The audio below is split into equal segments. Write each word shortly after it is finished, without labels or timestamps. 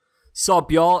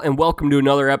Sup, y'all, and welcome to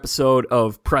another episode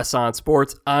of Press On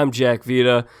Sports. I'm Jack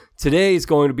Vita. Today is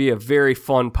going to be a very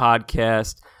fun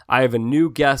podcast. I have a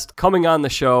new guest coming on the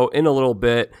show in a little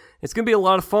bit. It's going to be a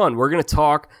lot of fun. We're going to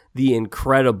talk The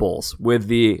Incredibles with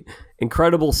the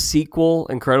Incredibles sequel,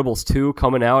 Incredibles 2,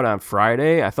 coming out on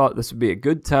Friday. I thought this would be a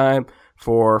good time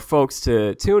for folks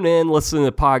to tune in, listen to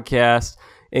the podcast,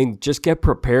 and just get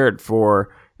prepared for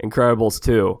Incredibles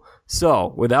 2.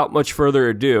 So, without much further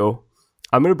ado,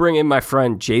 I'm going to bring in my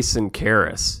friend Jason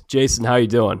Karras. Jason, how you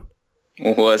doing?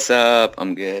 What's up?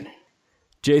 I'm good.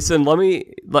 Jason,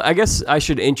 I guess I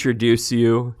should introduce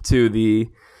you to the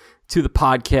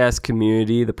podcast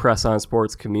community, the Press On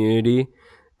Sports community.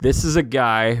 This is a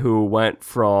guy who went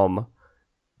from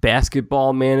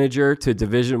basketball manager to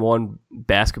Division I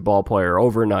basketball player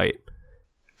overnight.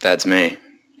 That's me.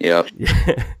 Yep.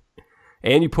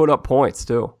 And you put up points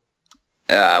too.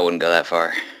 I wouldn't go that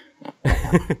far.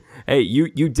 Hey,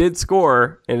 you did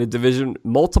score in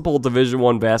multiple Division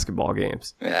I basketball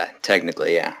games. Yeah,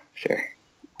 technically, yeah, sure.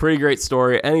 Pretty great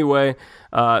story. Anyway,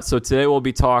 so today we'll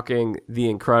be talking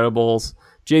The Incredibles.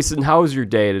 Jason, how was your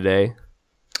day today?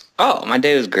 Oh, my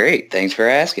day was great. Thanks for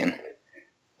asking.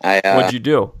 What'd you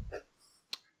do?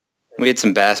 We had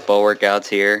some basketball workouts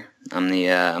here. I'm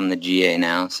the GA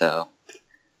now, so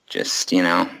just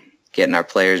getting our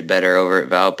players better over at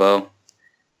Valpo,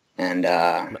 and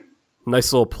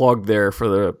nice little plug there for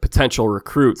the potential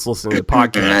recruits listening to the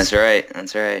podcast.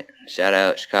 That's right. Shout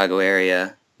out Chicago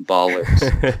area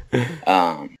ballers.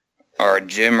 Our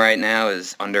gym right now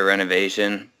is under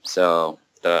renovation, so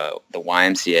the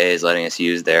YMCA is letting us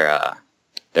use their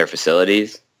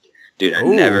facilities. Dude,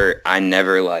 I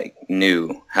never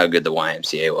knew how good the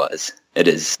YMCA was. It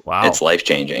is. Wow. It's life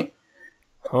changing.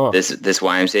 Huh. This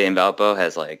YMCA in Valpo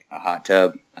has a hot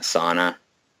tub, a sauna,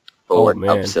 a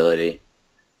workout facility.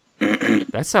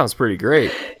 That sounds pretty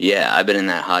great. Yeah, I've been in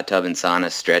that hot tub and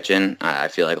sauna stretching. I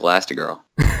feel like Elastigirl.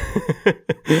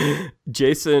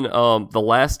 Jason, the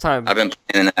last time... I've been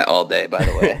playing in that all day, by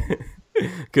the way.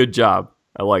 Good job.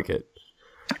 I like it.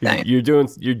 Thanks. You're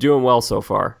doing well so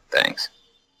far. Thanks.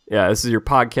 Yeah, this is your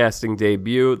podcasting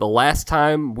debut. The last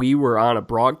time we were on a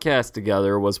broadcast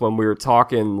together was when we were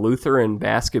talking Lutheran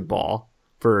basketball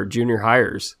for junior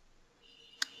hires.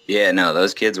 Yeah, no,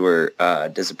 those kids were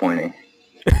disappointing.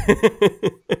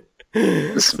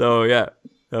 So yeah,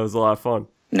 that was a lot of fun.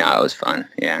 No, it was fun.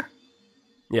 Yeah.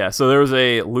 So there was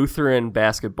a Lutheran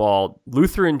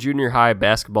junior high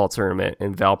basketball tournament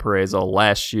in Valparaiso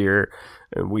last year,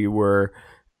 and we were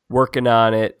working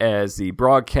on it as the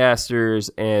broadcasters,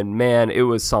 and man, it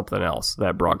was something else,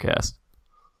 that broadcast.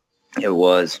 It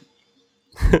was.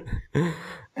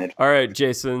 All right,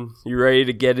 Jason, you ready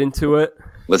to get into it?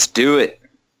 Let's do it.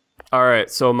 All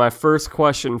right, so my first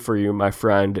question for you, my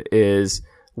friend, is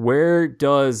where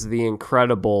does The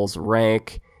Incredibles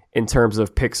rank in terms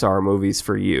of Pixar movies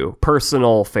for you?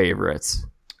 Personal favorites.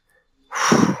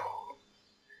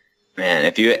 Man,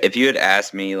 if you had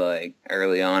asked me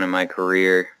early on in my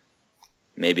career,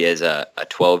 maybe as a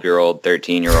 12-year-old,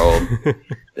 13-year-old,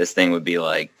 this thing would be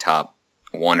top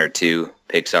 1 or 2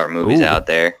 Pixar movies out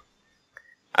there.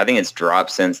 I think it's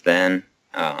dropped since then.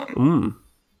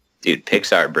 Dude,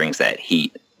 Pixar brings that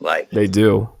heat. They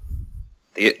do.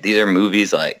 These are movies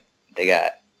they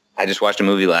got. I just watched a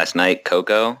movie last night,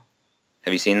 Coco.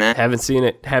 Have you seen that? Haven't seen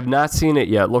it. Have not seen it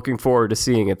yet. Looking forward to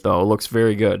seeing it though. It looks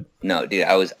very good. No, dude,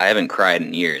 I haven't cried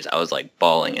in years. I was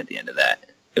bawling at the end of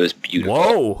that. It was beautiful.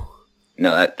 Whoa.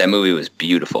 No, that movie was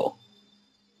beautiful.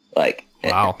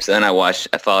 Wow. So then I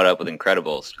followed up with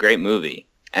Incredibles. Great movie,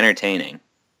 entertaining,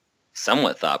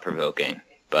 somewhat thought provoking,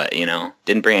 but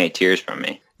didn't bring any tears from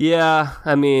me. Yeah,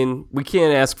 I mean, we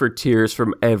can't ask for tears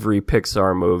from every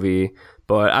Pixar movie,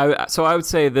 but I would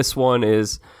say this one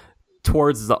is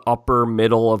towards the upper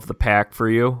middle of the pack for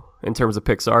you in terms of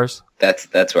Pixar's.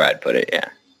 That's where I'd put it, yeah.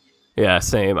 Yeah,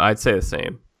 same. I'd say the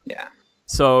same. Yeah.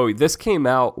 So this came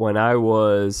out when I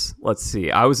was in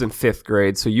 5th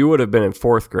grade, so you would have been in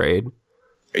 4th grade.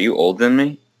 Are you older than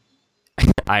me?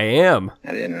 I am.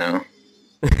 I didn't know.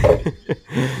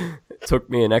 It took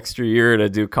me an extra year to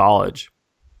do college.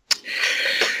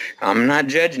 I'm not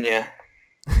judging you.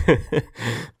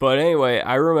 But anyway,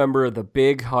 I remember the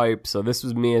big hype. So this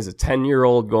was me as a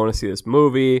 10-year-old going to see this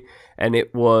movie. And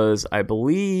it was, I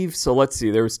believe, so let's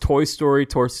see. There was Toy Story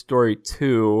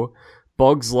 2,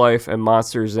 Bugs Life, and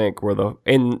Monsters, Inc.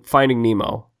 in Finding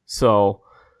Nemo. So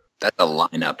that's a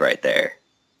lineup right there.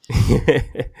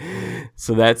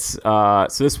 So this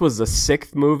was the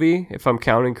 6th movie, if I'm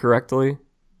counting correctly.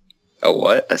 Oh,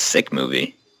 what? A sick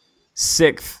movie?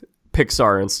 6th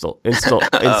Pixar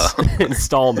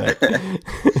installment.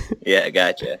 Yeah,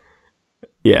 gotcha.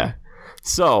 Yeah.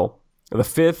 So the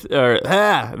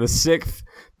sixth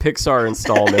Pixar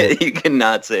installment. You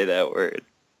cannot say that word.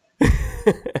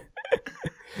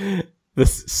 The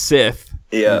Sith.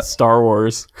 Yeah. In Star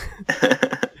Wars.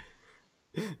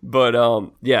 But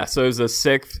so it was the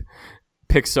sixth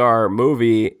Pixar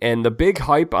movie, and the big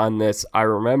hype on this, I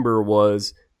remember,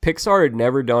 was Pixar had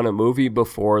never done a movie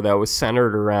before that was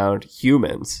centered around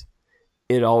humans.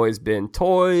 It'd always been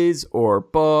toys or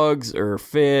bugs or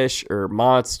fish or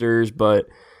monsters,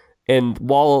 and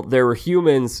while there were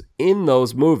humans in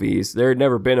those movies, there had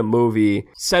never been a movie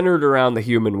centered around the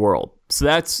human world. So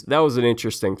that was an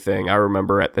interesting thing I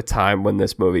remember at the time when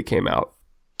this movie came out.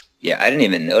 Yeah, I didn't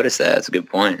even notice that. That's a good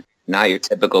point. Not your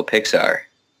typical Pixar.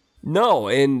 No,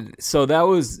 and so that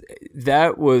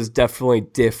was definitely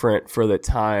different for the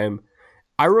time.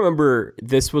 I remember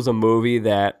this was a movie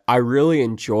that I really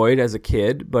enjoyed as a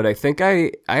kid, but I think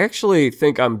I actually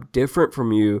think I'm different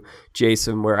from you,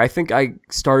 Jason, where I think I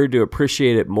started to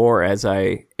appreciate it more as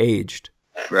I aged.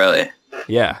 Really?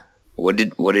 Yeah. What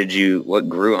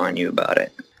grew on you about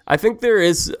it? I think there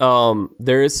is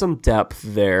some depth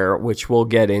there, which we'll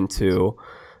get into.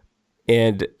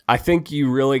 And I think you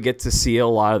really get to see a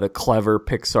lot of the clever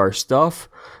Pixar stuff.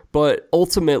 But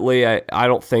ultimately, I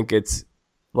don't think it's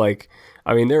like,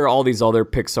 I mean, there are all these other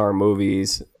Pixar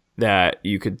movies that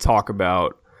you could talk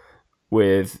about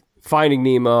with Finding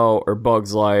Nemo or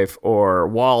Bug's Life or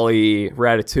WALL-E,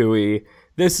 Ratatouille.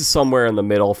 This is somewhere in the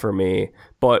middle for me.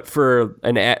 But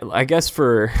it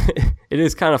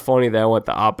is kind of funny that I went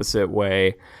the opposite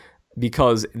way,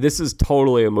 because this is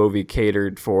totally a movie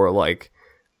catered for like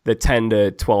the 10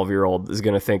 to 12-year-old is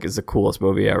going to think is the coolest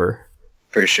movie ever.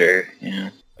 For sure,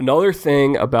 yeah. Another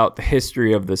thing about the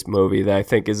history of this movie that I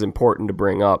think is important to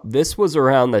bring up, this was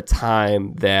around the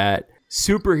time that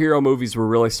superhero movies were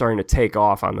really starting to take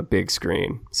off on the big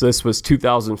screen. So this was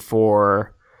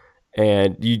 2004.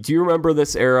 And do you remember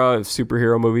this era of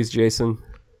superhero movies, Jason?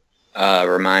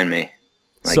 Remind me.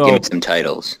 Give me some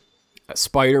titles.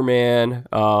 Spider-Man,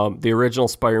 the original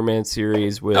Spider-Man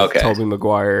series with Tobey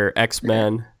Maguire,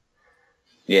 X-Men.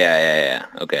 Yeah.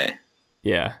 Okay.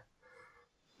 Yeah.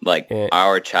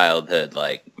 Our childhood,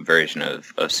 version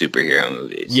of superhero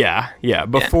movies. Yeah.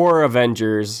 Before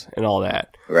Avengers and all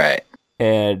that. Right.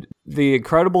 And the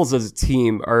Incredibles as a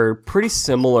team are pretty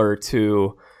similar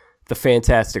to the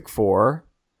Fantastic Four.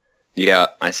 Yeah,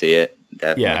 I see it.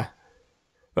 Definitely. Yeah.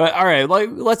 But all right,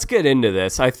 let's get into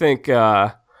this. I think,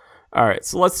 all right,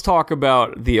 so let's talk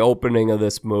about the opening of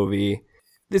this movie.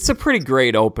 It's a pretty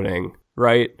great opening,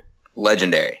 right?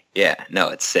 Legendary. Yeah, no,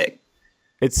 it's sick.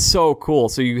 It's so cool.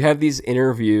 So you have these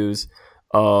interviews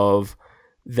of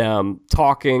them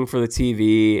talking for the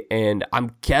TV, and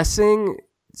I'm guessing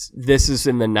this is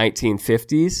in the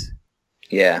 1950s.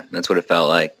 Yeah, that's what it felt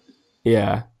like.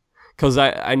 Yeah, because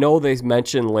I know they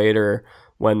mention later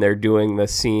when they're doing the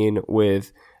scene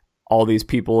with all these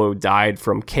people who died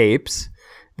from capes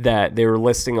that they were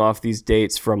listing off these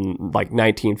dates from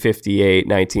 1958,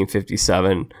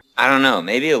 1957. I don't know,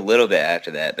 maybe a little bit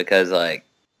after that, because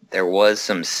there was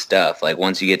some stuff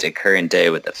once you get to current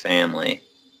day with the family.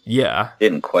 Yeah,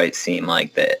 didn't quite seem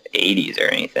like the 80s or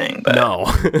anything, but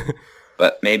no.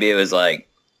 But maybe it was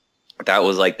that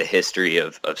was the history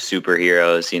of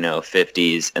superheroes,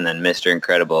 50s, and then Mr.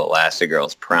 Incredible,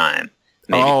 Elastigirl's prime.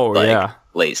 Maybe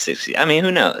late 60s. I mean,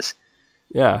 who knows?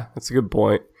 Yeah, that's a good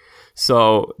point.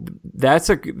 So that's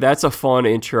a fun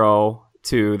intro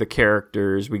to the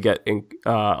characters. We get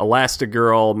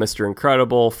Elastigirl, Mr.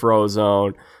 Incredible,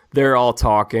 Frozone. They're all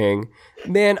talking.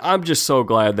 Man, I'm just so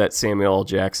glad that Samuel L.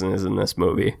 Jackson is in this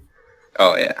movie.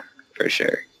 Oh, yeah, for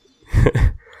sure.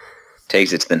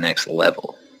 Takes it to the next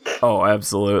level. Oh,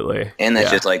 absolutely. And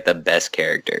that's just the best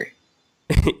character.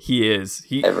 He is.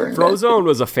 Frozone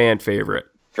was a fan favorite.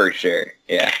 For sure,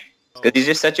 yeah. Because he's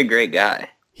just such a great guy.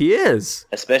 He is.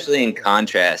 Especially in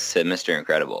contrast to Mr.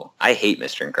 Incredible. I hate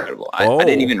Mr. Incredible. I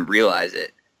didn't even realize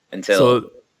it until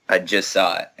I just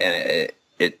saw it. And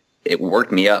it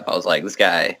worked me up. I was like, this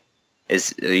guy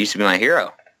used to be my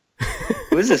hero.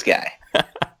 Who is this guy?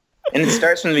 And it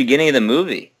starts from the beginning of the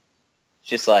movie. It's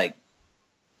just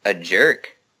a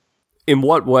jerk. In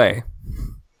what way?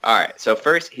 All right. So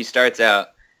first he starts out,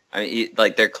 I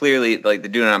mean, they're clearly, they're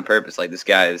doing it on purpose. This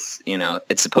guy is, I think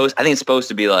it's supposed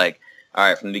to be all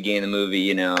right, from the beginning of the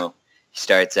movie, he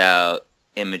starts out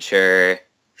immature,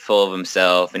 full of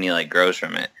himself, and he grows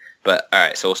from it. But all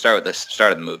right, so we'll start with the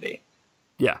start of the movie.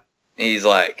 Yeah. He's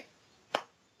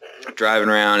driving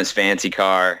around his fancy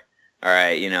car. All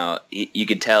right, you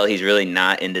could tell he's really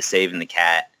not into saving the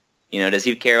cat. Does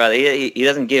he care about it? He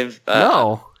doesn't give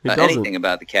no, he doesn't. anything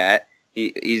about the cat.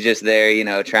 He's just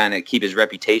there, trying to keep his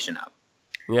reputation up.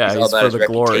 Yeah, He's all about for his the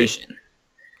glory. reputation.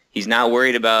 He's not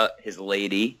worried about his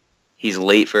lady. He's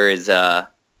late for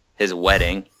his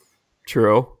wedding.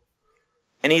 True.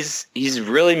 And he's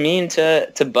really mean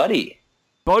to Buddy.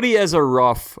 Buddy has a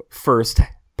rough first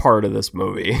part of this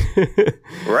movie.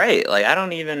 Right. Like I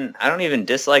don't even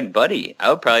dislike Buddy. I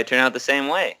would probably turn out the same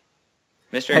way.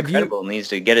 Mr. Incredible needs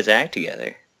to get his act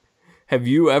together. Have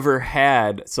you ever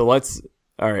had so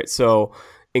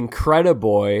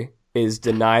Incrediboy is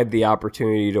denied the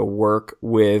opportunity to work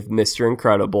with Mr.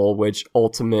 Incredible, which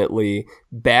ultimately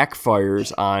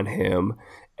backfires on him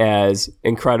as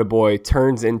Incrediboy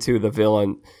turns into the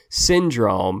villain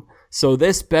Syndrome. So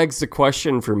this begs the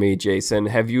question for me, Jason.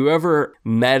 Have you ever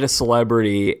met a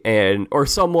celebrity or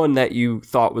someone that you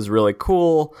thought was really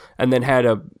cool and then had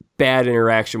a bad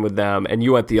interaction with them and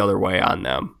you went the other way on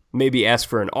them? Maybe ask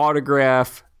for an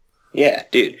autograph? Yeah,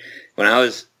 dude. When I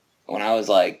was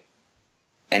like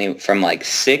from like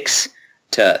 6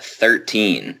 to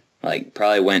 13, like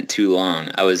probably went too long.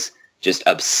 I was just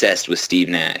obsessed with Steve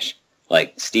Nash.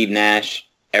 Like Steve Nash,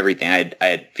 everything. I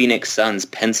had Phoenix Suns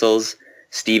pencils.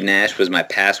 Steve Nash was my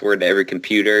password to every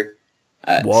computer.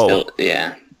 Whoa.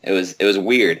 It was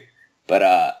weird.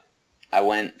 But I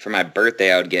went for my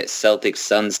birthday. I would get Celtics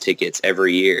Suns tickets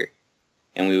every year,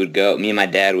 and me and my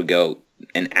dad would go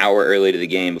an hour early to the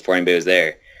game before anybody was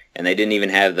there. And they didn't even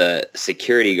have the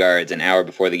security guards an hour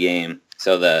before the game.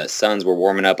 So the Suns were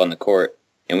warming up on the court,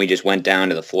 and we just went down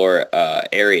to the floor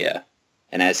area.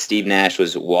 And as Steve Nash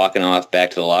was walking off back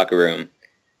to the locker room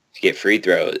to get free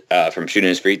throws from shooting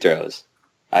his free throws,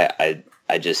 I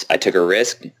took a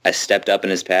risk. I stepped up in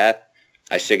his path.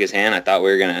 I shook his hand. I thought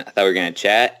we were gonna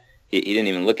chat. He didn't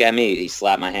even look at me. He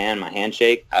slapped my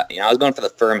handshake. I was going for the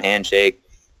firm handshake,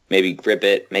 maybe grip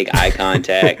it, make eye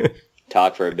contact.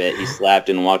 Talk for a bit. He slapped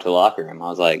and walked to the locker room. I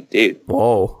was like, dude.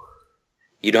 Whoa.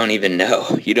 You don't even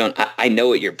know. I know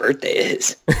what your birthday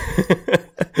is.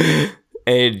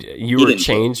 And you were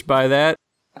changed by that?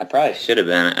 I probably should have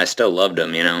been. I still loved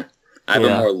him, you know. I have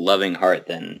a more loving heart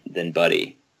than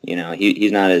Buddy. You know,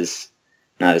 he's not as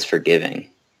forgiving.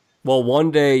 Well,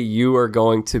 one day you are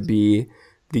going to be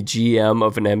the GM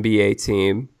of an NBA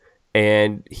team,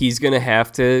 and he's going to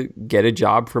have to get a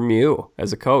job from you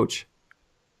as a coach.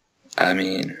 I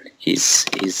mean, he's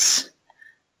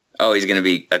going to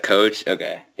be a coach?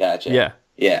 Okay, gotcha. Yeah.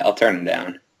 Yeah, I'll turn him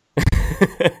down.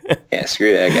 Yeah,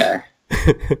 screw that guy.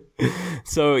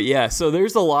 So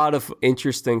there's a lot of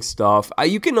interesting stuff.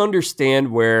 You can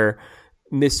understand where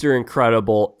Mr.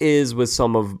 Incredible is with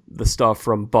some of the stuff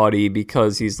from Buddy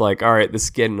because he's like, all right, this is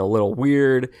getting a little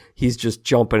weird. He's just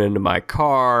jumping into my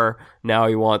car. Now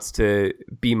he wants to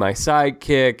be my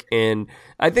sidekick. And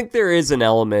I think there is an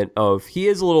element of he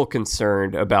is a little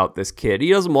concerned about this kid.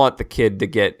 He doesn't want the kid to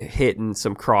get hit in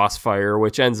some crossfire,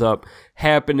 which ends up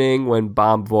happening when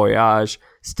Bon Voyage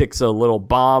sticks a little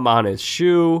bomb on his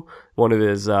shoe, one of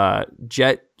his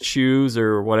jet shoes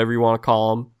or whatever you want to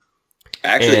call them.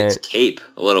 Actually, it's cape.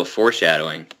 A little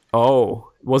foreshadowing.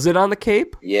 Oh, was it on the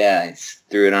cape? Yeah, I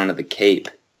threw it onto the cape.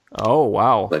 Oh,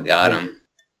 wow. But got him.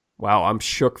 Wow, I'm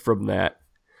shook from that.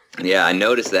 Yeah, I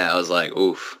noticed that. I was like,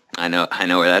 oof, I know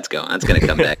where that's going. That's going to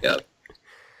come back up.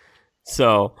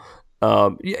 So,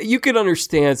 you could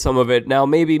understand some of it. Now,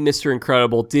 maybe Mr.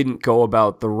 Incredible didn't go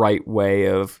about the right way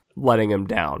of letting him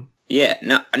down. Yeah,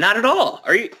 no, not at all.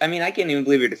 Are you? I mean, I can't even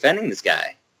believe you're defending this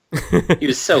guy. He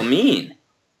was so mean.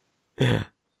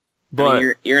 But I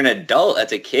mean, you're an adult.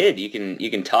 That's a kid. You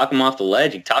can talk him off the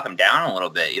ledge. You can talk him down a little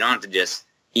bit. You don't have to just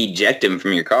eject him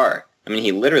from your car. I mean,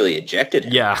 he literally ejected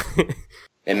him. Yeah.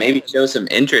 And maybe show some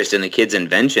interest in the kid's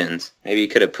inventions. Maybe you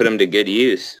could have put him to good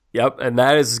use. Yep, and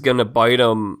that is going to bite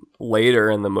him later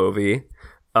in the movie.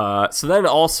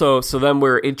 So then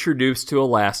we're introduced to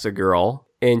Elastigirl,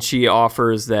 and she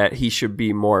offers that he should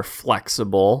be more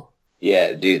flexible.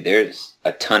 Yeah, dude, there's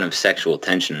a ton of sexual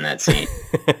tension in that scene.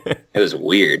 It was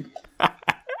weird. But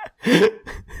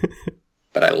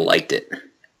I liked it.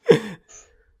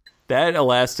 That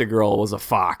Elastigirl was a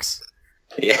fox.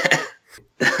 Yeah.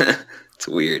 It's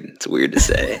weird. It's weird to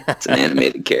say. It's an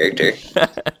animated character.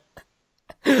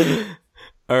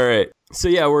 All right. So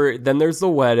yeah, then there's the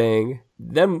wedding.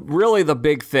 Then really the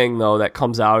big thing though that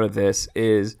comes out of this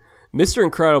is Mr.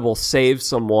 Incredible saves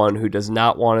someone who does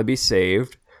not want to be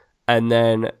saved. And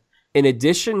then in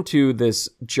addition to this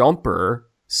jumper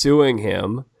suing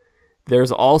him,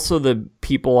 there's also the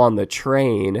people on the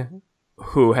train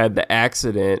who had the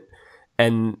accident.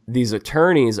 And these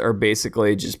attorneys are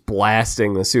basically just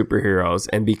blasting the superheroes.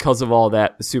 And because of all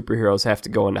that, the superheroes have to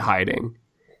go into hiding.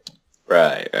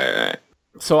 Right.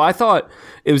 So I thought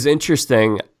it was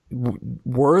interesting.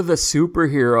 Were the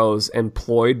superheroes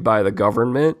employed by the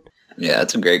government? Yeah,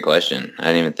 that's a great question. I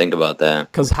didn't even think about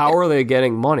that. Because how are they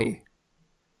getting money?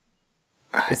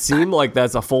 It seemed like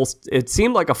it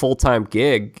seemed like a full-time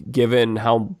gig given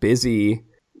how busy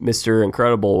Mr.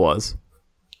 Incredible was.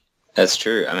 That's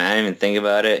true. I mean, I didn't even think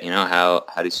about it. You know, how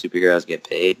do superheroes get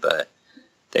paid? But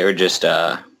they were just,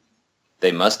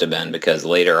 they must have been, because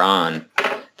later on,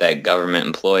 that government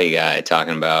employee guy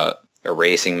talking about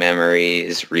erasing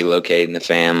memories, relocating the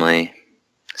family.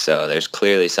 So there's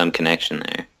clearly some connection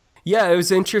there. Yeah, it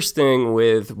was interesting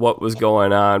with what was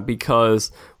going on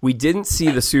because we didn't see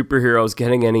the superheroes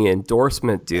getting any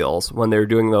endorsement deals when they were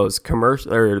doing those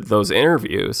those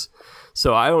interviews.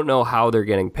 So I don't know how they're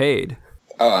getting paid.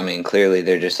 Oh, I mean, clearly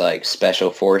they're just like special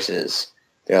forces.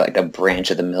 They're like a branch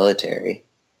of the military.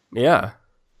 Yeah.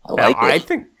 I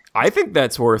think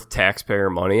that's worth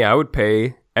taxpayer money. I would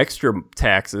pay extra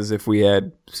taxes if we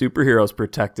had superheroes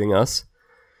protecting us.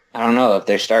 I don't know, if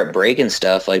they start breaking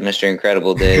stuff like Mr.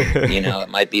 Incredible did, it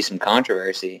might be some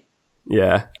controversy.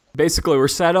 Yeah. Basically, we're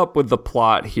set up with the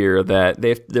plot here that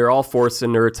they're all forced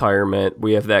into retirement.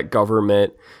 We have that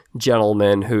government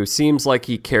gentleman who seems like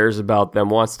he cares about them,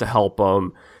 wants to help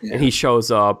them, and he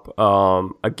shows up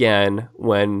again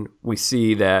when we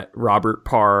see that Robert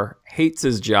Parr hates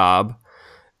his job.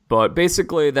 But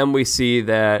basically, then we see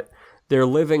that they're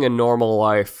living a normal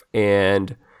life,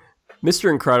 and Mr.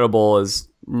 Incredible is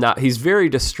not. He's very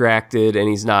distracted, and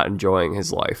he's not enjoying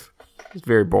his life. It's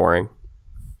very boring.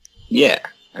 Yeah,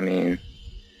 I mean,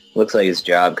 looks like his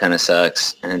job kind of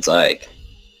sucks, and it's like,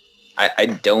 I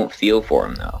don't feel for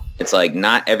him, though. It's like,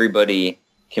 not everybody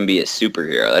can be a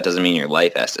superhero. That doesn't mean your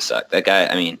life has to suck. That guy,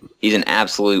 I mean, he's an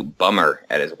absolute bummer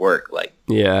at his work. Like,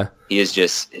 yeah, he is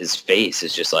just, his face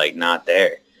is just, like, not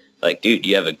there. Like, dude,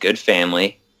 you have a good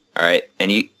family, all right?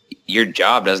 And your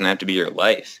job doesn't have to be your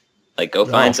life. Like, go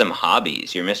find some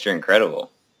hobbies. You're Mr.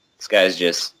 Incredible. This guy's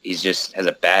he just has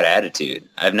a bad attitude.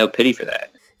 I have no pity for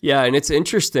that. Yeah, and it's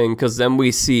interesting because then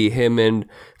we see him in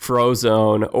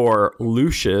Frozone, or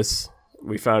Lucius,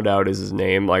 we found out is his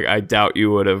name. Like, I doubt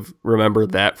you would have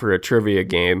remembered that for a trivia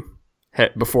game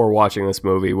before watching this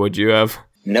movie. Would you have?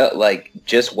 No, like,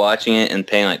 just watching it and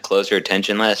paying, like, closer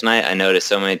attention last night, I noticed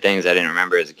so many things I didn't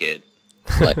remember as a kid.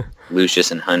 Like Lucius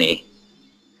and Honey.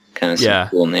 Kind of some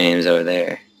cool names over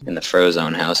there in the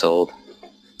Frozone household.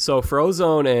 So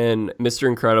Frozone and Mr.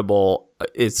 Incredible,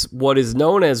 it's what is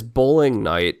known as bowling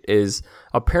night. Is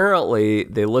apparently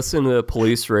they listen to the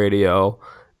police radio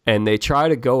and they try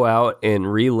to go out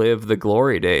and relive the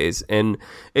glory days. And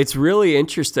it's really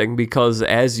interesting because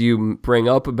as you bring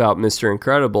up about Mr.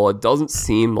 Incredible, it doesn't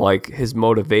seem like his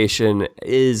motivation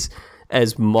is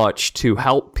as much to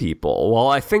help people. Well,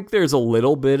 I think there's a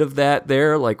little bit of that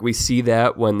there. Like, we see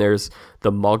that when there's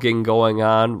the mugging going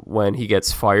on when he gets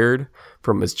fired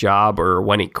from his job, or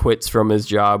when he quits from his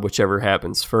job, whichever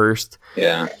happens first.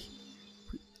 Yeah.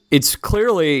 It's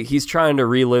clearly he's trying to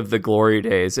relive the glory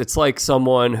days. It's like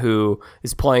someone who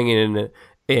is playing in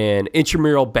an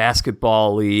intramural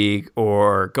basketball league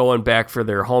or going back for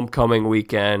their homecoming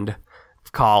weekend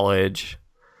of college.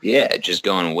 Yeah, just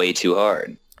going way too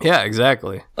hard. Yeah,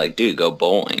 exactly. Like, dude, go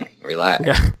bowling. Relax.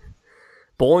 Yeah.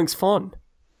 Bowling's fun.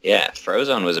 Yeah,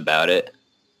 Frozone was about it.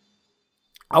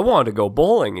 I wanted to go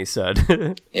bowling, he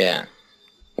said. Yeah.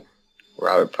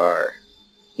 Robert Parr.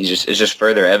 It's just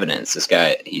further evidence. This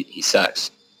guy, he sucks.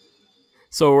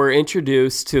 So we're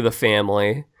introduced to the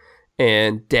family,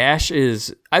 and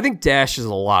I think Dash is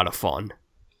a lot of fun.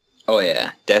 Oh,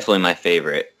 yeah. Definitely my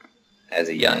favorite as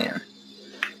a youngin'.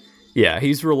 Yeah,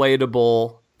 he's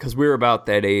relatable because we were about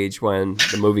that age when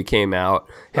the movie came out.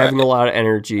 Having a lot of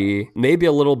energy, maybe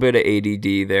a little bit of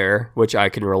ADD there, which I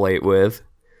can relate with.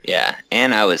 Yeah,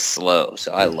 and I was slow,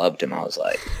 so I loved him. I was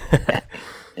like,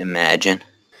 imagine.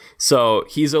 So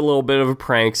he's a little bit of a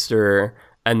prankster,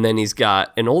 and then he's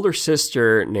got an older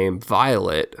sister named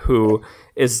Violet, who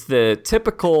is the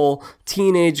typical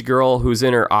teenage girl who's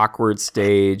in her awkward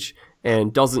stage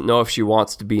and doesn't know if she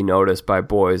wants to be noticed by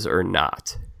boys or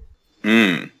not.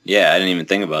 Yeah, I didn't even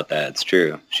think about that. It's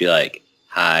true. She, like,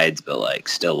 hides, but, like,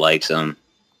 still likes him.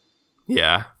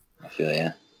 Yeah. I feel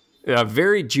ya. Yeah,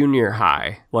 very junior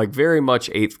high. Like, very much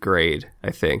 8th grade,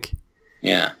 I think.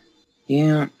 Yeah.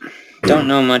 Yeah. Don't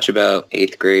know much about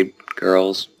 8th grade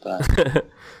girls, but...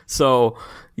 So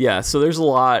there's a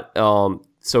lot.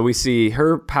 So we see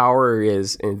her power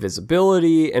is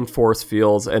invisibility and force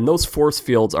fields, and those force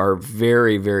fields are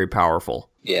very, very powerful.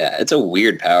 Yeah, it's a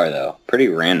weird power, though. Pretty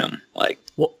random. Like,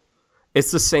 well,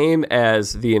 it's the same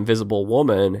as the Invisible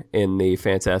Woman in the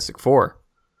Fantastic Four.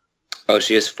 Oh,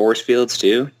 she has force fields,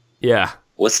 too? Yeah.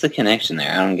 What's the connection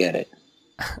there? I don't get it.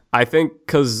 I think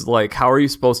because, like, how are you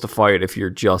supposed to fight if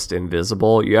you're just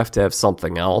invisible? You have to have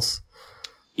something else.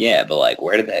 Yeah, but like,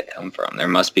 where did that come from? There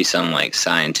must be some like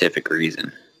scientific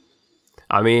reason.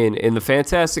 I mean, in the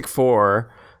Fantastic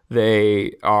Four,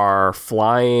 they are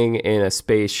flying in a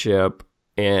spaceship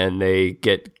and they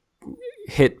get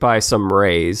hit by some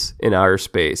rays in outer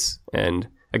space and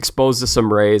exposed to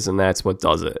some rays, and that's what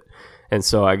does it. And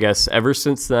so I guess ever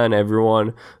since then,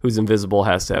 everyone who's invisible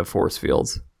has to have force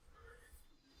fields.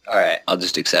 All right, I'll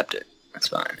just accept it. That's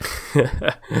fine.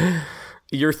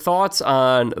 Your thoughts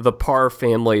on the Parr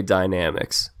family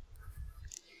dynamics?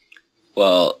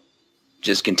 Well,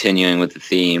 just continuing with the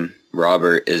theme,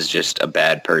 Robert is just a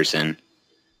bad person.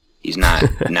 He's not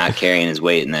carrying his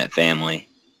weight in that family.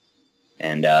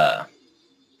 And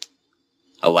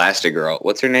Elastigirl,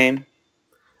 what's her name?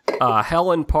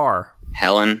 Helen Parr.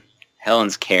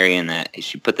 Helen's carrying that.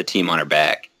 She put the team on her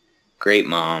back. Great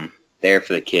mom, there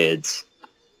for the kids,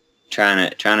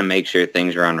 trying to make sure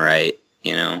things run right,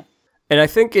 you know. And I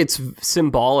think it's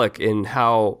symbolic in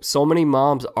how so many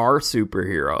moms are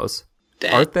superheroes,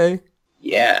 aren't they?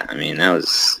 Yeah, I mean that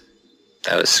was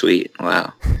sweet.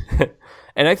 Wow.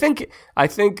 And I think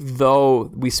though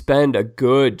we spend a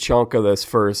good chunk of this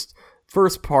first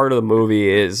part of the movie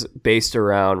is based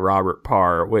around Robert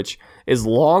Parr, which is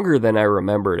longer than I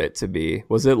remembered it to be.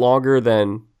 Was it longer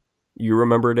than you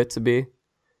remembered it to be?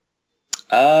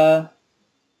 No.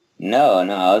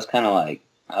 I was kind of like,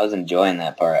 I was enjoying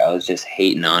that part. I was just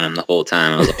hating on him the whole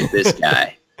time. I was like, this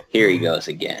guy, here he goes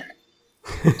again,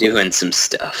 doing some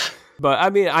stuff. But I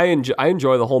mean, I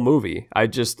enjoy the whole movie. I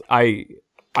just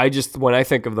when I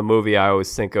think of the movie, I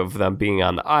always think of them being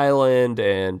on the island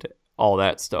and all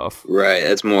that stuff. Right.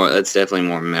 That's definitely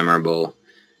more memorable,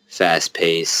 fast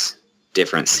pace,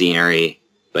 different scenery.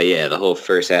 But yeah, the whole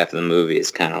first half of the movie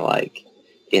is kind of like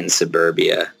in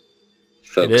suburbia,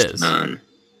 focused on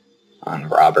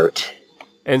Robert.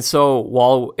 And so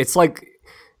while it's like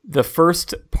the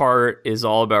first part is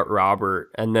all about Robert,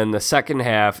 and then the second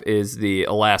half is the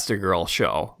Elastigirl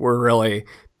show. We're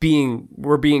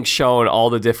being shown all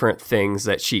the different things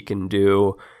that she can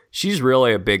do. She's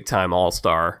really a big time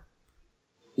all-star.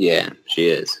 Yeah, she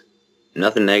is.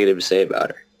 Nothing negative to say about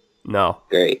her. No.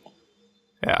 Great.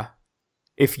 Yeah.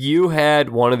 If you had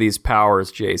one of these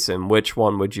powers, Jason, which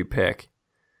one would you pick?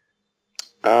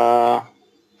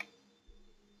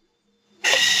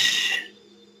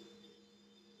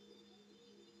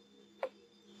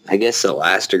 I guess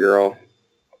Elastigirl.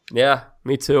 Yeah,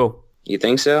 me too. You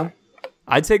think so?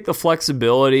 I'd take the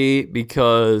flexibility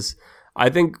because I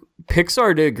think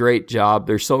Pixar did a great job.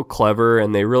 They're so clever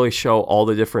and they really show all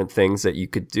the different things that you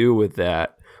could do with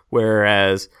that.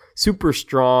 Whereas super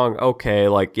strong, okay,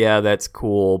 like, yeah, that's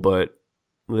cool, but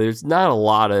there's not a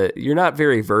lot of, you're not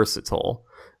very versatile.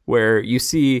 Where you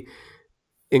see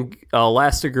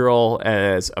Elastigirl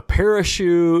as a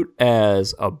parachute,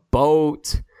 as a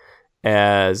boat,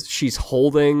 as she's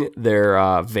holding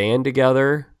their van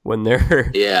together when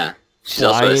they're she's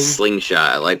flying. Also a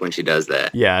slingshot. I like when she does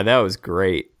that. Yeah, that was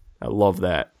great. I love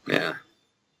that. Yeah.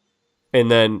 And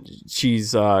then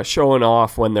she's showing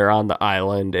off when they're on the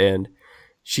island and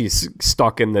she's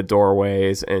stuck in the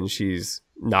doorways and she's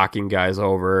knocking guys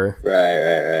over.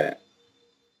 Right.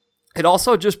 It'd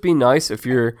also just be nice if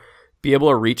you're be able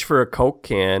to reach for a Coke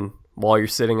can while you're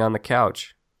sitting on the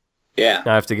couch. Yeah.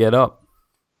 Not have to get up.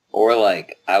 Or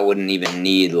like I wouldn't even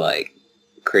need like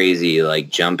crazy like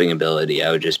jumping ability.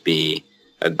 I would just be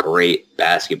a great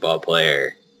basketball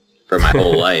player for my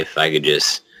whole life. I could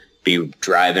just be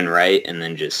driving right and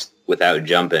then just without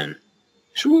jumping,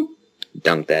 swoop,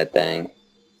 dunk that thing.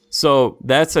 So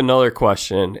that's another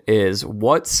question is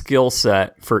what skill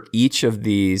set for each of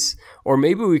these, or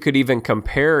maybe we could even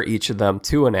compare each of them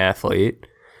to an athlete.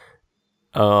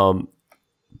 But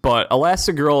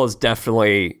Elastigirl is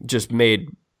definitely just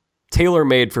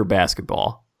tailor-made for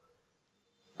basketball.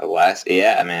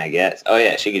 Yeah, I mean, I guess. Oh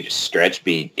yeah, she could just stretch,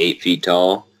 be 8 feet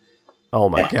tall. Oh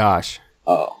my gosh.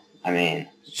 Oh, I mean.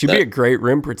 She'd be a great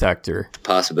rim protector. The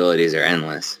possibilities are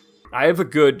endless. I have a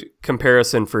good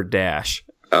comparison for Dash.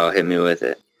 Oh, hit me with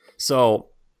it. So,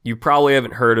 you probably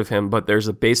haven't heard of him, but there's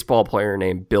a baseball player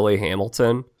named Billy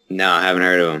Hamilton. No, I haven't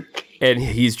heard of him. And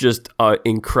he's just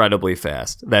incredibly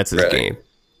fast. That's his game.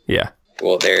 Yeah.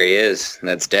 Well, there he is.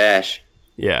 That's Dash.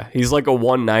 Yeah, he's like a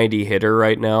 190 hitter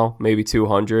right now, maybe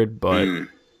 200, but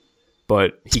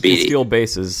he Speedy. can steal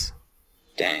bases.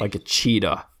 Dang. Like a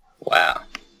cheetah. Wow.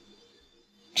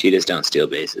 Cheetahs don't steal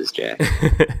bases, Jack.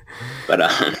 But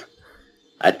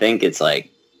I think it's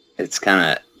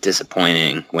kind of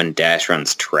disappointing when Dash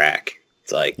runs track.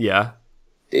 It's like, yeah,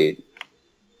 dude,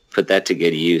 put that to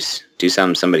good use. Do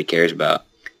something somebody cares about.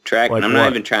 Track, like and I'm not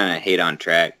even trying to hate on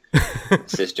track. My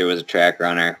sister was a track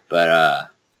runner, but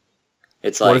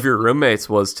It's One like, of your roommates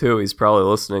was too. He's probably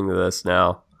listening to this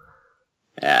now.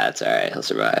 yeah, it's all right. He'll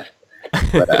survive.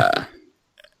 But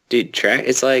dude, track.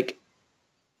 It's like,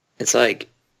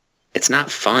 it's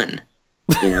not fun.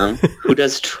 You know, who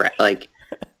does track? Like,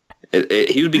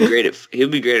 he would be great at. He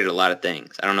would be great at a lot of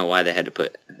things. I don't know why they had to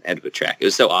put track. It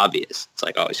was so obvious. It's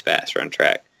like always fast, run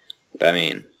track. But I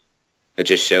mean, it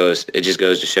just shows. It just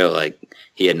goes to show like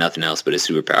he had nothing else but his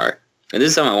superpower. And this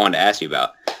is something I wanted to ask you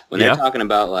about. When they're talking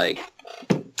about like,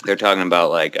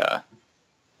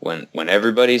 when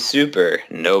everybody's super,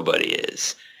 nobody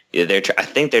is. Yeah, I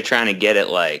think they're trying to get it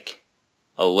like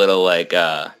a little like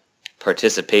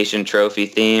participation trophy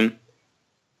theme.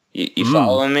 You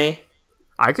following me?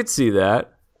 I could see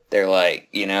that. They're like,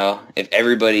 you know, if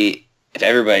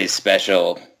everybody's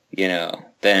special, you know,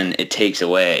 then it takes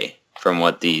away from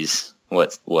what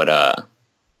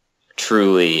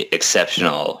truly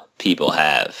exceptional people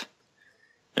have.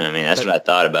 And I mean, that's what I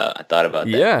thought about. I thought about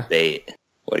that debate.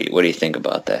 What do you think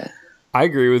about that? I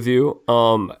agree with you.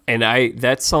 And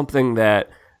that's something that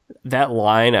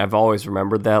line, I've always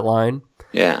remembered that line.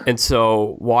 Yeah. And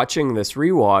so watching this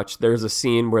rewatch, there's a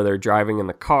scene where they're driving in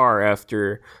the car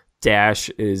after Dash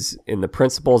is in the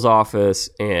principal's office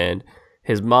and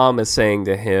his mom is saying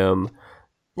to him,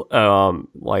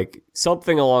 like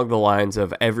something along the lines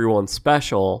of everyone's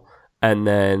special. And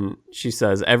then she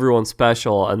says, everyone's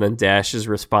special. And then Dash's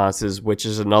response is, which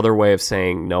is another way of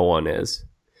saying no one is.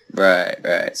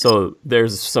 Right. So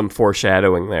there's some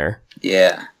foreshadowing there.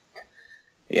 Yeah.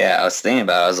 Yeah, I was thinking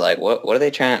about it. I was like, what are they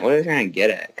trying to get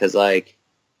at? Because, like,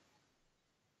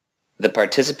 the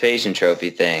participation trophy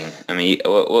thing, I mean,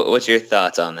 what's your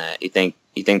thoughts on that? You think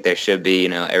there should be, you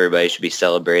know, everybody should be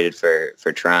celebrated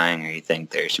for trying, or you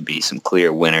think there should be some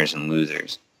clear winners and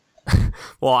losers?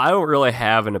 Well, I don't really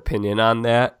have an opinion on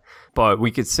that, but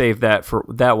we could save that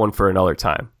one for another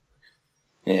time.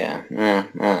 Yeah. I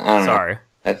don't know. Sorry.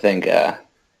 I think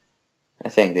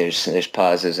there's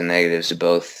positives and negatives to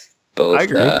both I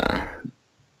agree.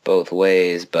 Both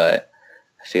ways, but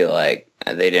I feel like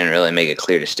they didn't really make a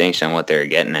clear distinction on what they were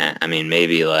getting at. I mean,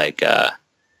 maybe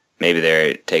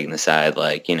they're taking the side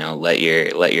like, you know, let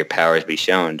your powers be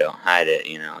shown, don't hide it.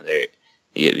 You know,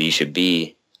 you should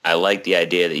be. I like the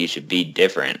idea that you should be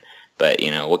different, but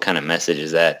you know, what kind of message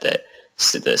is that the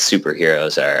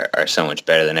superheroes are so much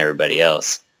better than everybody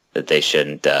else that they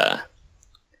shouldn't?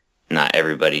 Not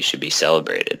everybody should be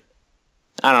celebrated.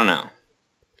 I don't know.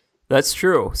 That's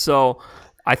true. So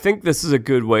I think this is a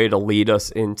good way to lead us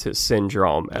into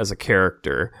Syndrome as a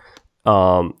character,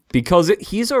 because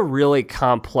he's a really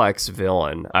complex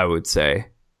villain, I would say.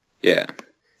 Yeah.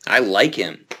 I like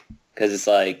him because it's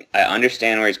like, I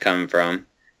understand where he's coming from.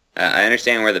 I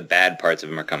understand where the bad parts of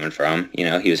him are coming from. You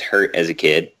know, he was hurt as a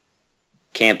kid.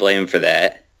 Can't blame him for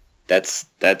that. That's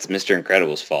Mr.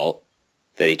 Incredible's fault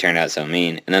that he turned out so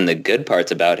mean. And then the good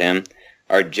parts about him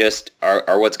are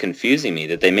what's confusing me,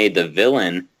 that they made the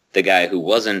villain the guy who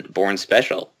wasn't born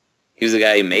special. He was the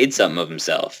guy who made something of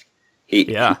himself. He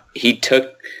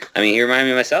took, I mean, he reminded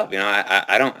me of myself. You know,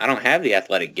 I don't have the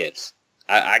athletic gifts.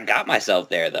 I got myself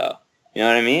there though. You know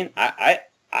what I mean? I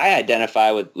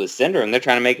identify with Syndrome. They're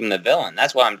trying to make him the villain.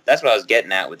 That's what I was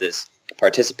getting at with this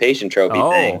participation trophy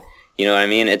thing. You know what I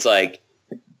mean? It's like,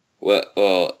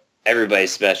 well,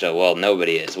 everybody's special. Well,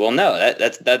 nobody is. Well, no,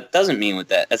 that doesn't mean what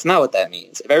that. That's not what that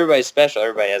means. If everybody's special,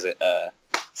 everybody has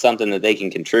something that they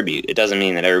can contribute. It doesn't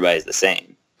mean that everybody's the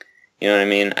same. You know what I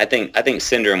mean? I think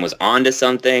Syndrome was onto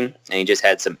something, and he just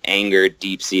had some anger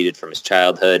deep-seated from his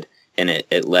childhood, and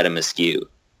it led him askew.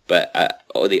 But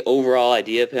the overall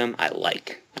idea of him, I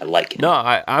like it. No,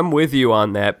 I'm with you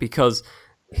on that, because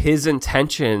his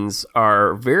intentions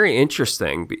are very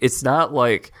interesting. It's not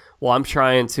like, well, I'm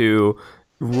trying to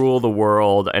rule the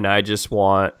world and I just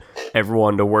want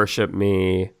everyone to worship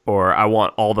me, or I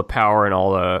want all the power and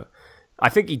all the... I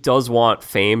think he does want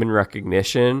fame and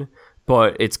recognition,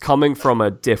 but it's coming from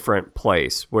a different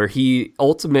place where he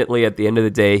ultimately, at the end of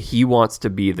the day, he wants to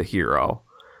be the hero.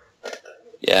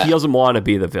 Yeah. He doesn't want to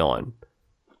be the villain.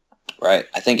 Right.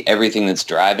 I think everything that's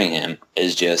driving him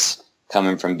is just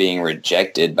coming from being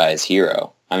rejected by his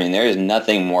hero. I mean, there is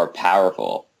nothing more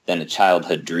powerful than a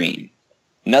childhood dream.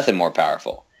 Nothing more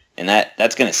powerful. And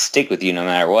that's going to stick with you no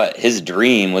matter what. His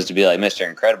dream was to be like Mr.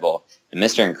 Incredible, and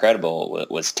Mr. Incredible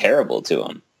was terrible to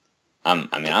him.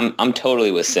 I'm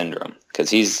totally with Syndrome, because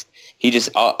he just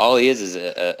all he is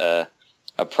a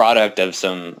product of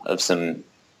some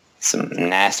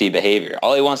nasty behavior.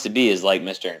 All he wants to be is like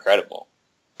Mr. Incredible.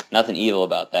 Nothing evil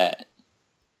about that.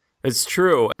 It's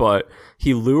true, but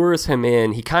he lures him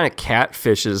in. He kind of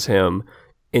catfishes him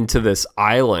into this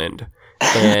island,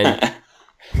 and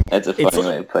that's a funny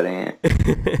way of putting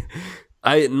it.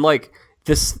 And like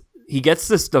this, he gets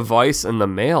this device in the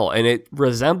mail, and it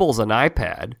resembles an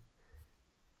iPad.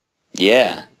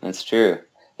 Yeah, that's true.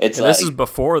 It's and this is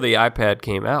before the iPad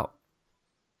came out.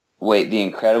 Wait, The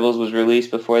Incredibles was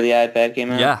released before the iPad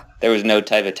came out? Yeah. There was no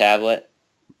type of tablet?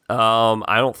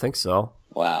 I don't think so.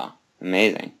 Wow,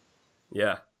 amazing.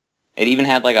 Yeah. It even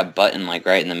had like a button like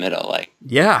right in the middle. Like,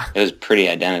 yeah, it was pretty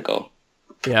identical.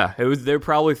 Yeah, it was. They're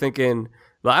probably thinking.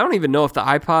 Well, I don't even know if the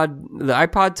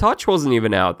iPod Touch wasn't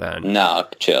even out then. No,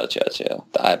 chill. The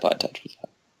iPod Touch was out.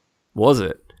 Was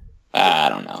it? I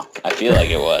don't know. I feel like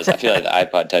it was. I feel like the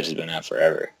iPod Touch has been out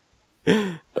forever.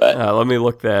 But let me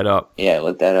look that up. Yeah,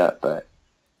 look that up. But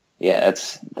yeah,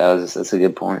 that's a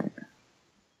good point.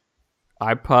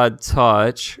 iPod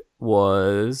Touch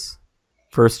was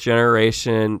first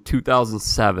generation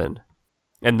 2007,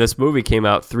 and this movie came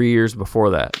out 3 years before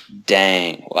that.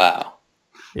 Dang! Wow.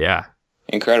 Yeah.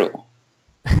 Incredible.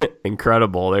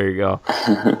 Incredible. There you go.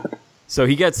 So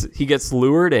he gets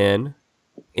lured in,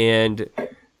 and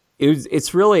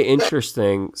it's really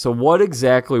interesting. So what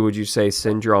exactly would you say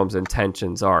Syndrome's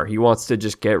intentions are? He wants to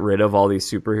just get rid of all these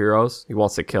superheroes? He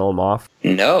wants to kill them off?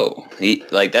 No.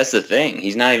 That's the thing.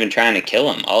 He's not even trying to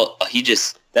kill him.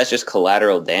 That's just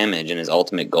collateral damage, and his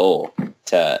ultimate goal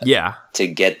to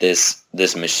get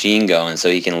this machine going so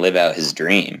he can live out his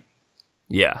dream.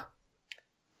 Yeah.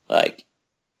 Like,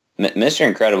 Mr.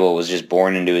 Incredible was just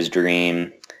born into his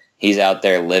dream. He's out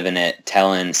there living it,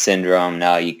 telling Syndrome,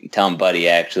 telling Buddy,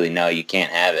 actually, no, you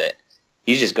can't have it.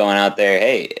 He's just going out there,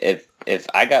 hey, if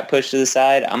I got pushed to the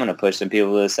side, I'm going to push some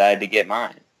people to the side to get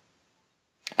mine.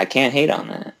 I can't hate on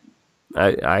that.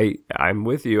 I'm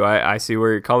with you. I see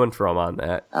where you're coming from on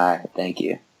that. All right, thank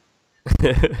you.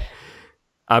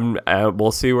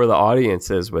 We'll see where the audience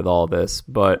is with all this,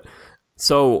 but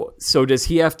so does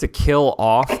he have to kill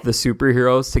off the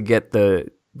superheroes to get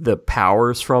the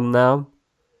powers from them?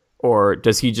 Or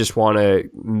does he just want to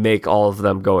make all of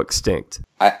them go extinct?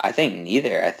 I think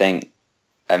neither.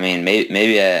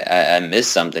 Maybe I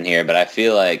missed something here, but I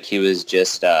feel like he was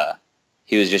just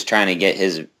trying to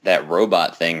get that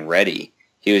robot thing ready.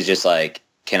 He was just like,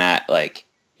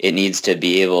 it needs to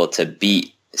be able to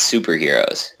beat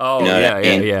superheroes. Oh, you know what I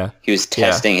mean? Yeah. He was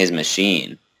testing his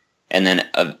machine. And then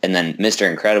Mr.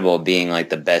 Incredible being like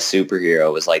the best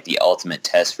superhero was like the ultimate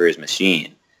test for his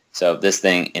machine. So this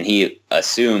thing, and he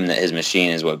assumed that his machine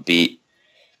is what beat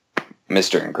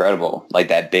Mr. Incredible, like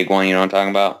that big one, you know what I'm talking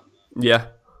about? Yeah.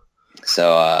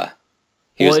 So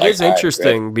it is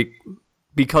interesting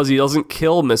because he doesn't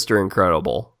kill Mr.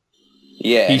 Incredible.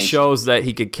 Yeah. He shows that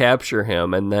he could capture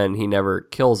him, and then he never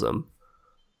kills him.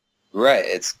 Right.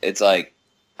 It's like,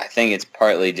 I think it's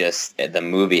partly just the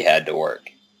movie had to work.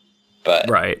 But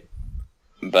right.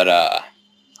 But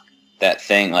that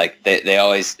thing, like they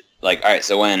always like, all right,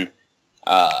 so when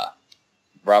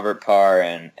Robert Parr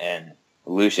and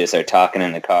Lucius are talking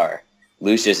in the car,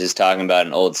 Lucius is talking about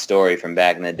an old story from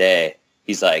back in the day.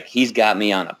 He's like, he's got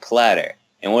me on a platter.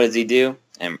 And what does he do?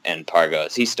 And Parr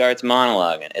goes, he starts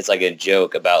monologuing. It's like a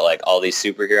joke about like all these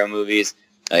superhero movies.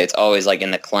 Like, it's always like in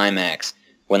the climax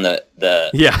when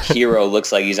the hero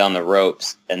looks like he's on the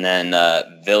ropes, and then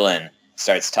villain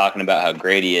starts talking about how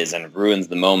great he is and ruins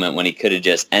the moment when he could have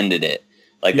just ended it.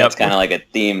 Like, that's kind of like a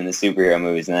theme in the superhero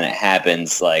movies, and then it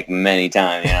happens like many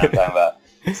times. You know what I'm talking about?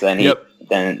 So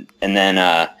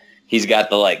then he's got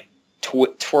the like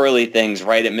twirly things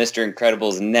right at Mr.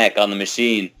 Incredible's neck on the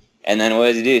machine, and then what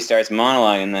does he do? He starts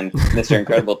monologuing, and then Mr.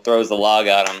 Incredible throws the log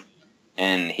at him,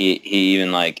 and he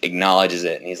even like acknowledges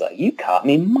it, and he's like, "You caught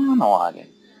me monologuing."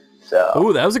 So,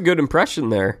 ooh, that was a good impression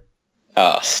there.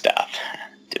 Oh, stop!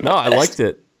 No, I liked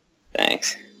it.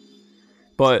 Thanks.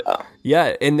 But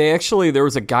yeah, and there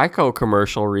was a Geico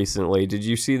commercial recently. Did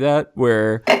you see that?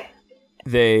 Where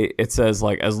it says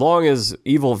like, as long as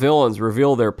evil villains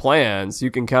reveal their plans,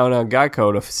 you can count on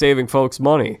Geico to saving folks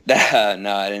money. No,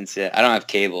 I didn't see it. I don't have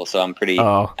cable, so I'm pretty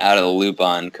out of the loop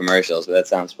on commercials, but that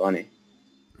sounds funny.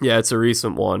 Yeah, it's a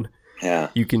recent one. Yeah.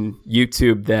 You can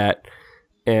YouTube that.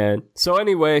 And so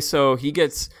anyway, so he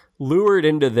gets lured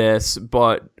into this,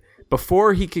 but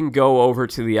before he can go over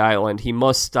to the island, he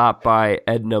must stop by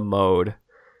Edna Mode.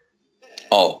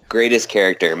 Oh, greatest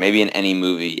character, maybe in any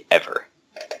movie ever.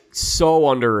 So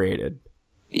underrated.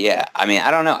 Yeah, I mean,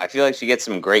 I don't know. I feel like she gets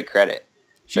some great credit.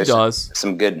 She does.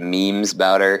 Some good memes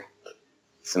about her.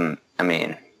 Some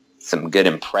good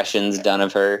impressions done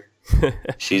of her.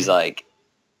 She's like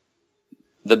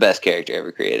the best character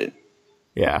ever created.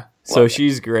 Yeah, so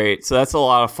she's great. So that's a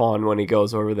lot of fun when he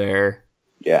goes over there.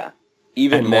 Yeah.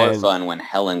 Even more fun when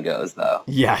Helen goes, though.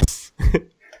 Yes.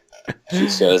 She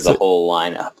shows the whole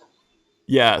lineup.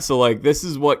 Yeah, so like this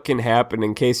is what can happen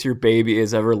in case your baby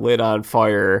is ever lit on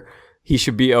fire. He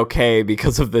should be okay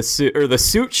because of the suit, or the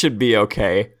suit should be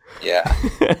okay. Yeah.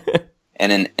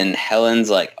 And in Helen's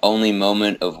like only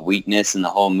moment of weakness in the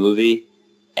whole movie,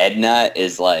 Edna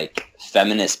is like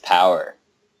feminist power.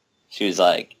 She was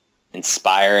like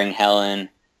inspiring Helen.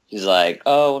 She's like,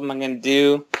 "Oh, what am I gonna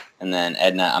do?" And then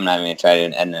Edna, I'm not even gonna try to do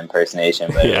an Edna impersonation,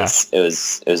 but Yeah. it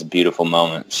was a beautiful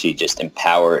moment. She just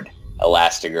empowered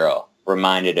Elastigirl,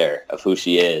 reminded her of who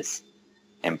she is,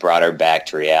 and brought her back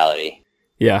to reality.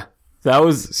 Yeah,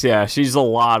 she's a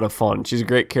lot of fun. She's a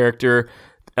great character.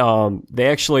 They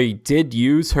actually did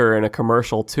use her in a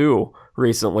commercial too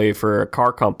recently for a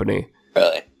car company.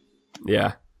 Really?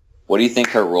 Yeah. What do you think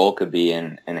her role could be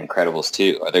in Incredibles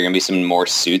 2? Are there going to be some more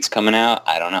suits coming out?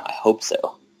 I don't know. I hope so.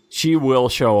 She will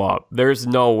show up. There's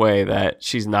no way that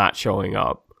she's not showing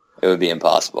up. It would be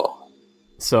impossible.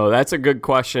 So that's a good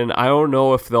question. I don't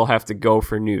know if they'll have to go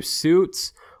for new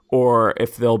suits or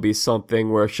if there'll be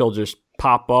something where she'll just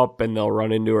pop up and they'll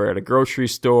run into her at a grocery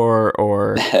store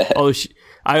or...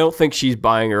 I don't think she's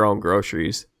buying her own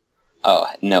groceries. Oh,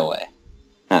 no way.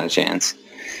 Not a chance.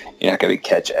 You're not going to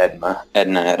catch Edna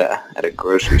at a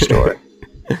grocery store.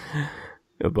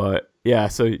 But yeah,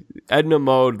 so Edna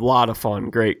Mode, a lot of fun.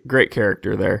 Great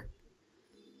character there.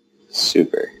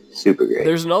 Super great.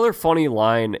 There's another funny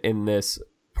line in this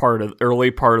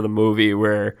early part of the movie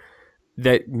where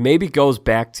that maybe goes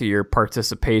back to your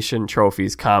participation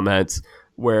trophies comments,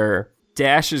 where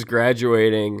Dash is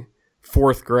graduating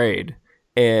 4th grade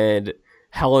and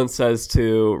Helen says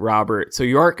to Robert, "So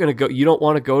you aren't going to go, you don't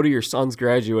want to go to your son's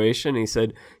graduation?" He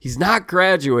said, "He's not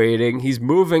graduating. He's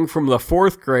moving from the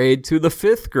 4th grade to the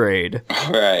 5th grade."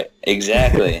 Right.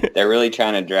 Exactly. They're really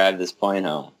trying to drive this point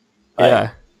home.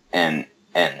 Yeah. And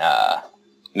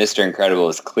Mr. Incredible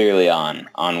is clearly on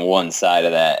one side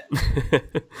of that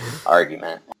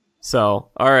argument. So,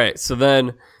 all right. So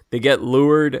then they get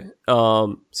lured.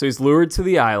 So he's lured to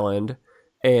the island.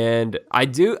 And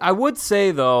I would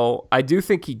say though, I do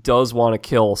think he does want to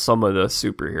kill some of the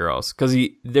superheroes because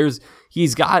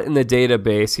he's got in the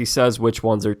database, he says which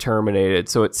ones are terminated.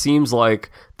 So it seems like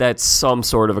that's some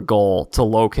sort of a goal to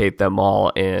locate them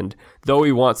all. And though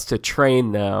he wants to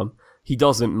train them, he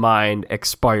doesn't mind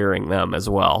expiring them as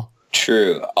well.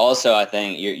 True. Also, I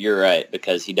think you're right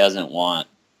because he doesn't want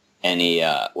any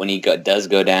when he does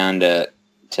go down to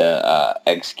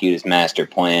execute his master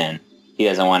plan. He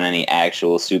doesn't want any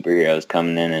actual superheroes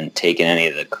coming in and taking any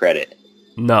of the credit.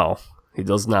 No, he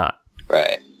does not.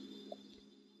 Right.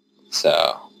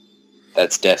 So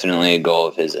that's definitely a goal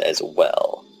of his as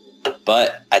well.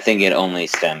 But I think it only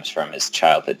stems from his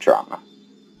childhood trauma.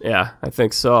 Yeah, I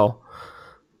think so.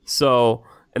 So,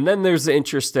 and then there's the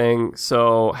interesting,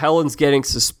 so Helen's getting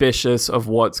suspicious of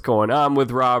what's going on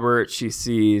with Robert. She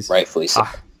sees... Rightfully so.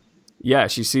 Yeah,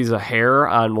 she sees a hair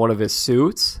on one of his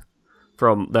suits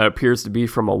that appears to be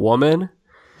from a woman.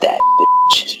 That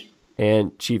bitch.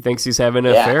 And she thinks he's having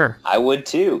an affair. I would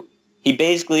too. He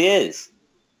basically is.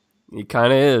 He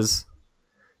kind of is.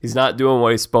 He's not doing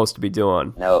what he's supposed to be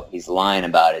doing. No, he's lying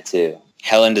about it too.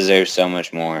 Helen deserves so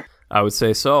much more. I would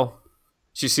say so.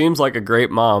 She seems like a great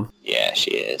mom. Yeah,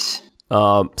 she is.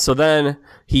 So then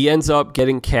he ends up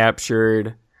getting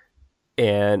captured.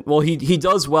 And well, he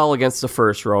does well against the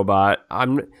first robot.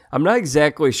 I'm not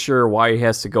exactly sure why he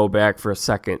has to go back for a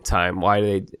second time.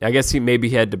 I guess he maybe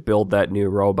had to build that new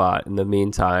robot in the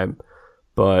meantime.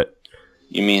 But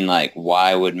you mean like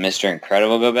why would Mr.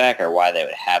 Incredible go back, or why they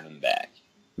would have him back?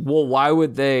 Well, why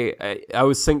would they? I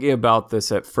was thinking about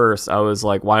this at first. I was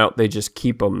like, why don't they just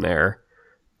keep him there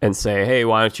and say, hey,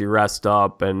 why don't you rest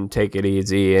up and take it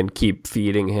easy and keep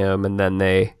feeding him, and then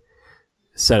they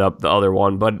set up the other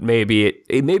one. But maybe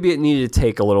it needed to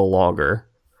take a little longer.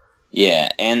 Yeah,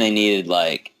 and they needed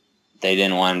they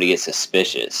didn't want him to get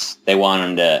suspicious. They want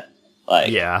him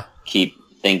to keep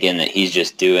thinking that he's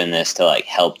just doing this to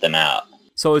help them out.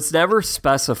 So it's never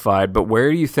specified, but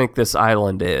where do you think this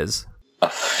island is?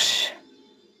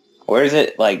 Where is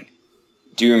it?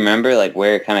 Do you remember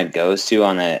where it kind of goes to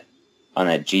on that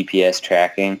GPS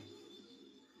tracking?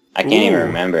 I can't even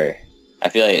remember. I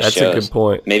feel like That's shows. a good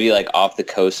point. Maybe off the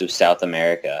coast of South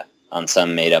America on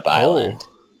some made up island.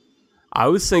 I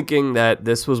was thinking that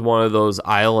this was one of those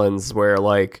islands where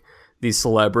these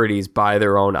celebrities buy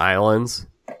their own islands,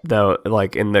 though,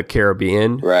 in the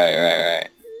Caribbean. Right.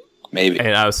 Maybe.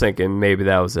 And I was thinking maybe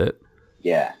that was it.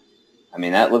 Yeah. I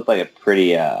mean, that looked like a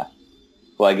pretty, I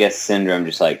guess Syndrome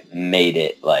just made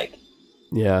it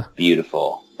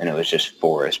beautiful, and it was just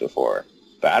forest before.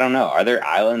 But I don't know. Are there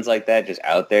islands like that just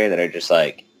out there that are just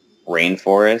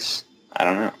rainforests? I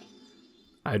don't know.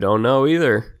 I don't know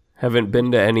either. Haven't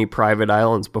been to any private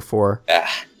islands before.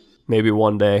 Maybe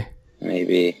one day.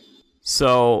 Maybe.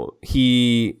 So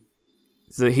he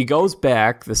goes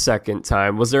back the second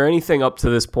time. Was there anything up to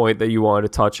this point that you wanted to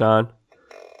touch on?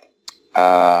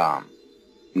 No,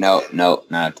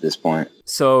 not up to this point.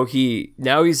 So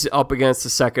he's up against the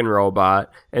second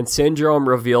robot, and Syndrome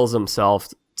reveals himself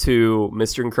to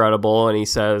Mr. Incredible, and he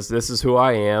says, "This is who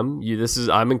I am.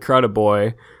 I'm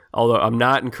Incrediboy, although I'm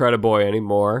not Incrediboy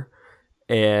anymore."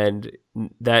 And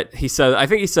that he says, I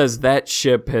think he says that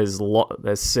ship has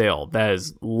sailed. That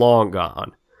is long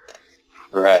gone.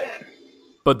 Right.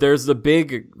 But there's a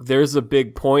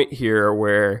big point here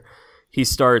where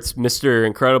Mr.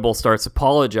 Incredible starts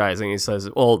apologizing. He says,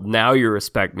 "Well, now you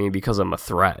respect me because I'm a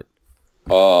threat."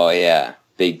 Oh yeah,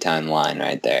 big time line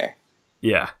right there.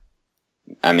 Yeah.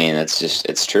 I mean,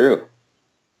 it's true.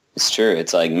 It's true.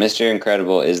 It's like Mr.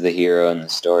 Incredible is the hero in the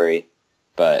story,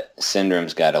 but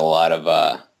Syndrome's got a lot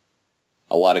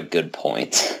of good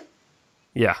points.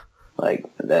 Yeah. Like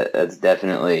that's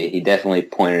definitely, he definitely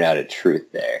pointed out a truth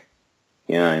there.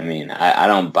 You know what I mean? I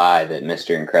don't buy that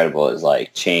Mr. Incredible has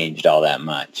like changed all that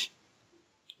much.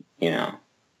 You know,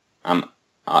 I'm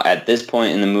at this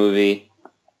point in the movie,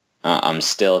 I'm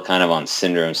still kind of on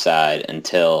Syndrome's side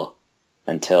until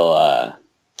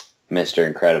Mr.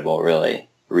 Incredible really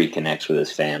reconnects with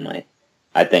his family.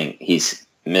 I think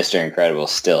Mr. Incredible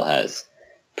still has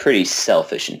pretty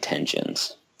selfish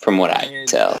intentions, from what I can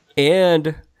tell.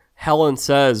 And Helen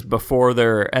says before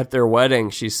they're at their wedding,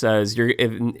 she says,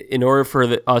 in order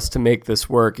for us to make this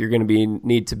work, you're going to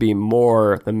need to be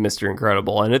more than Mr.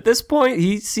 Incredible. And at this point,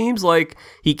 he seems like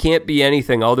he can't be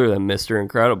anything other than Mr.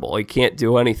 Incredible. He can't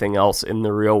do anything else in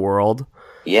the real world.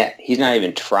 Yeah, he's not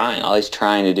even trying. All he's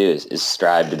trying to do is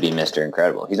strive to be Mr.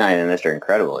 Incredible. He's not even Mr.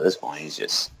 Incredible at this point. He's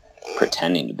just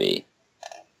pretending to be.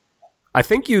 I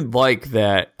think you'd like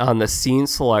that on the scene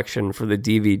selection for the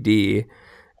DVD,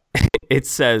 it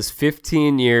says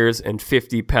 15 years and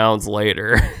 50 pounds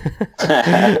later.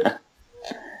 Yeah,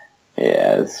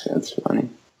 that's funny.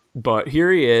 But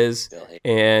here he is,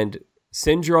 and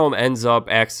Syndrome ends up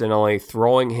accidentally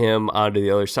throwing him onto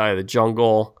the other side of the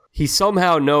jungle. He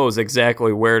somehow knows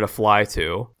exactly where to fly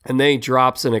to, and then he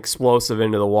drops an explosive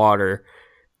into the water,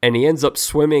 and he ends up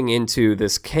swimming into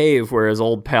this cave where his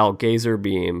old pal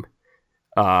Gazerbeam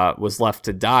was left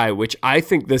to die, which I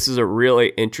think this is a really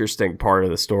interesting part of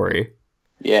the story.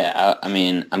 Yeah, I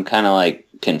mean, I'm kind of like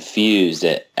confused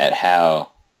at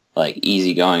how like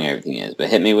easygoing everything is, but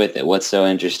hit me with it. What's so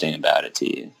interesting about it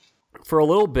to you? For a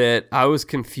little bit, I was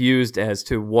confused as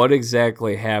to what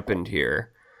exactly happened here.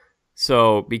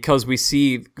 So, because we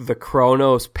see the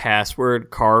Kronos password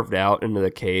carved out into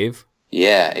the cave.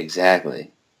 Yeah,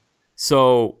 exactly.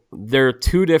 So, there are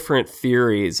two different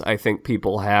theories I think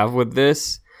people have with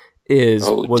this.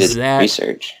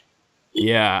 Research?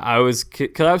 Yeah,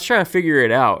 because I was trying to figure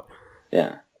it out.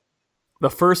 Yeah.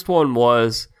 The first one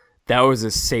was that was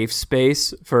a safe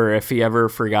space for if he ever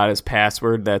forgot his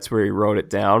password, that's where he wrote it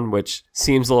down, which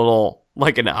seems a little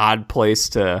like an odd place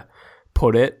to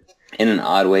put it. In an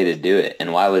odd way to do it.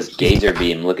 And why was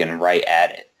Gazerbeam looking right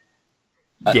at it?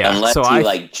 Yeah, unless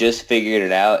he just figured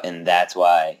it out and that's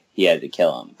why he had to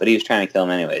kill him. But he was trying to kill him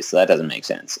anyway, so that doesn't make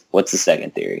sense. What's the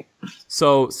second theory?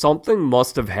 So something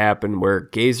must have happened where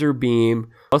Gazerbeam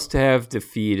must have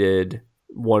defeated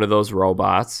one of those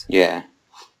robots. Yeah.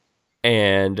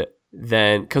 And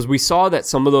then, because we saw that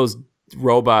some of those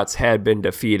robots had been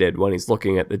defeated when he's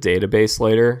looking at the database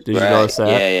later. Did you notice that?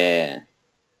 Yeah.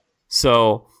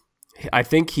 So I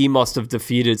think he must have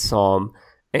defeated some,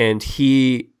 and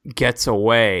he gets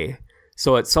away.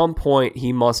 So at some point,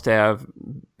 he must have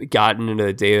gotten into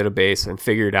the database and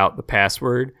figured out the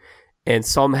password. And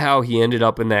somehow he ended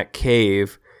up in that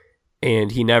cave,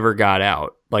 and he never got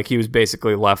out. Like, he was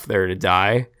basically left there to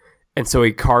die. And so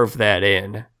he carved that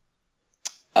in.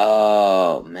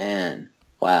 Oh, man.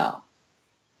 Wow.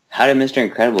 How did Mr.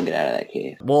 Incredible get out of that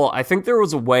cave? Well, I think there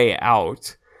was a way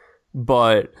out,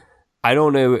 but I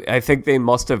don't know. I think they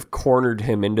must have cornered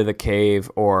him into the cave,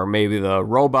 or maybe the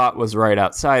robot was right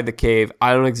outside the cave.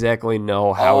 I don't exactly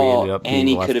know how he ended up being and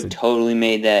he left could have totally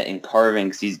made that in carving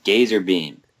because he's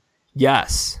Gazerbeam.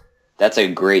 Yes. That's a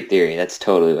great theory. That's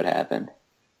totally what happened.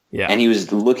 Yeah. And he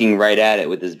was looking right at it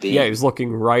with his beam. Yeah, he was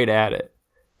looking right at it.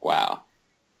 Wow.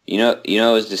 You know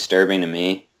what was disturbing to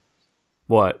me?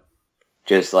 What?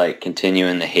 Just like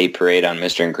continuing the hate parade on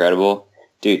Mr. Incredible.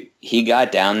 Dude, he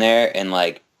got down there and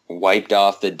like wiped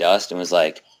off the dust and was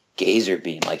like,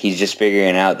 Gazerbeam. Like, he's just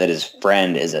figuring out that his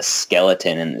friend is a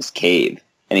skeleton in this cave.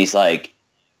 And he's like,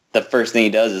 the first thing he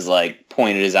does is like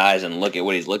point at his eyes and look at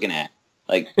what he's looking at.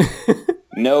 Like,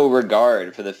 no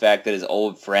regard for the fact that his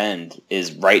old friend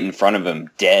is right in front of him,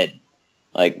 dead.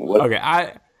 Like what? Okay,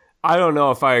 I don't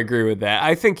know if I agree with that.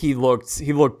 I think he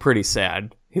looked pretty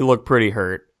sad. He looked pretty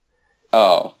hurt.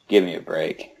 Oh, give me a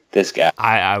break. This guy.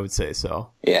 I would say so.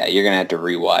 Yeah, you're gonna have to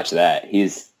rewatch that.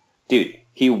 Dude.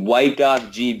 He wiped off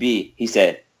GB. He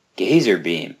said, "Gazer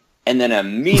beam," and then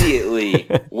immediately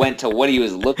went to what he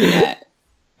was looking at.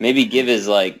 Maybe give his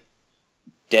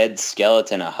dead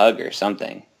skeleton a hug or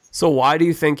something. So why do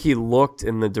you think he looked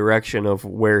in the direction of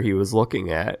where he was looking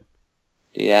at?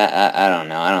 Yeah, I don't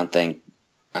know.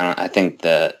 I think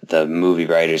the movie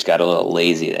writers got a little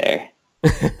lazy there.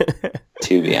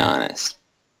 To be honest.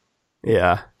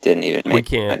 Yeah. Didn't even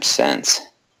make much sense.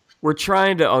 We're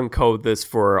trying to uncode this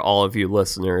for all of you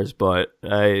listeners, but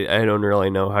I don't really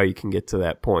know how you can get to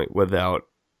that point without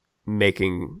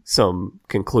making some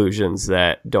conclusions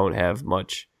that don't have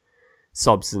much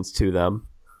substance to them.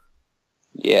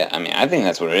 Yeah, I mean, I think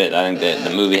that's what it is. I think that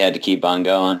the movie had to keep on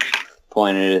going.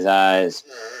 Pointed at his eyes,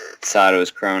 thought it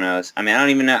was Kronos. I mean, I don't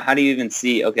even know. How do you even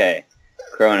see, okay,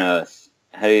 Kronos,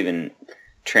 how do you even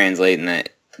translate that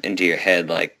into your head?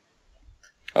 Like,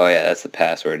 oh yeah, that's the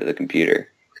password to the computer.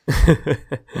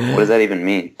 What does that even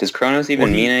mean? Does Kronos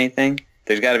even mean anything?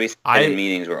 There's got to be some hidden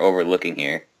meanings we're overlooking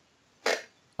here.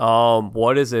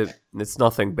 What is it? It's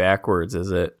nothing backwards,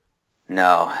 is it?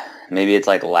 No, maybe it's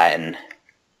like Latin.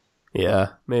 Yeah,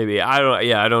 maybe.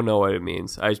 I don't know what it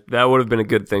means. That would have been a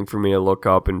good thing for me to look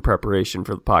up in preparation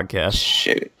for the podcast.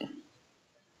 Shoot.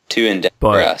 Too in-depth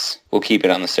for us. We'll keep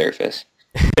it on the surface.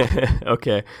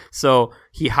 Okay, so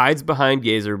he hides behind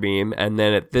Gazer Beam, and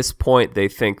then at this point they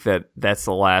think that that's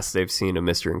the last they've seen of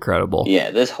Mr. Incredible.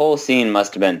 Yeah, this whole scene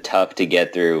must have been tough to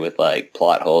get through with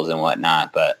plot holes and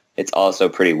whatnot, but it's also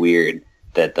pretty weird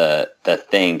that the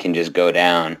thing can just go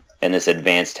down and this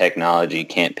advanced technology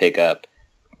can't pick up,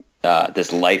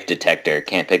 this life detector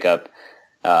can't pick up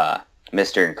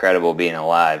Mr. Incredible being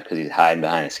alive because he's hiding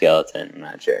behind a skeleton. I'm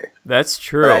not sure. That's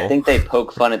true. But I think they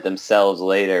poke fun at themselves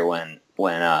later when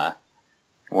whatever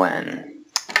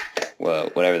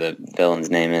the villain's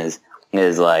name is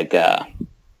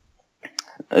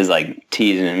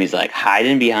teasing him. He's like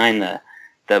hiding behind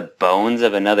the bones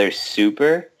of another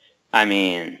super. I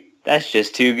mean, that's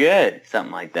just too good.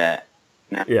 Something like that.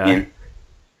 You know what I mean?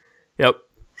 Yep.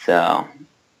 So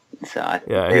I think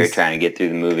they were trying to get through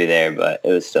the movie there, but it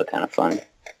was still kind of fun.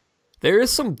 There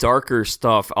is some darker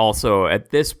stuff also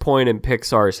at this point in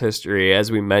Pixar's history,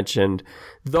 as we mentioned.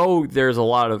 Though there's a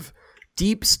lot of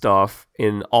deep stuff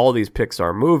in all these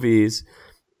Pixar movies,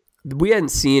 we hadn't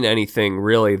seen anything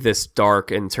really this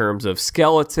dark in terms of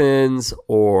skeletons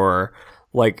or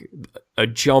like a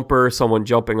jumper, someone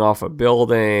jumping off a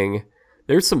building.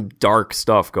 There's some dark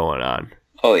stuff going on.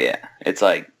 Oh, yeah. It's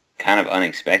kind of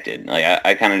unexpected.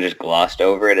 I kind of just glossed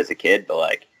over it as a kid,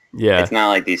 but yeah, it's not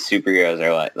like these superheroes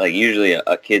are like usually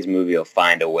a kid's movie will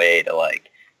find a way to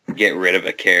get rid of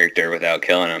a character without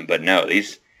killing them, but no,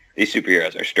 these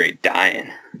superheroes are straight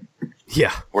dying.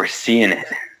 Yeah, we're seeing it.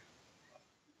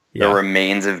 Yeah. The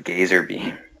remains of Gazer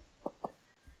Beam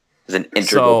is an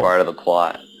integral part of the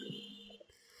plot.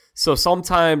 So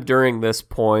sometime during this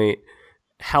point,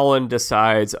 Helen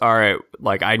decides, all right,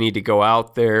 I need to go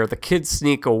out there. The kids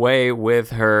sneak away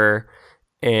with her,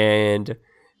 and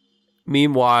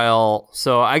meanwhile,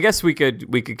 so I guess we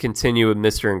could continue with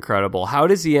Mr. Incredible. How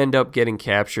does he end up getting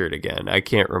captured again? I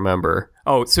can't remember.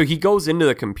 Oh, so he goes into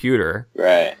the computer.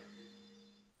 Right.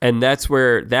 And that's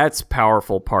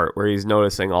powerful part where he's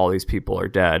noticing all these people are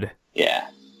dead. Yeah.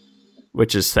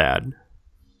 Which is sad.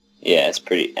 Yeah, it's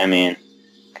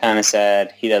kind of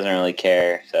sad. He doesn't really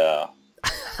care, so.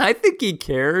 I think he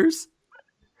cares.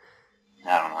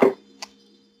 I don't know.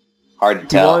 Hard to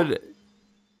tell.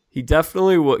 He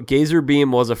definitely Gazer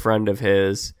Beam was a friend of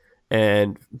his,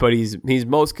 but he's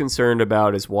most concerned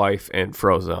about his wife and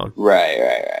Frozone.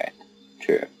 Right.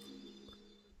 True.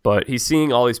 But he's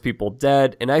seeing all these people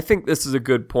dead, and I think this is a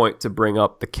good point to bring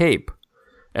up the cape,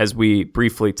 as we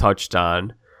briefly touched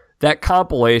on. That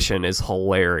compilation is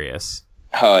hilarious.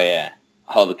 Oh yeah,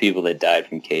 all the people that died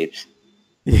from capes.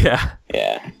 Yeah.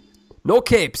 Yeah. No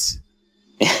capes.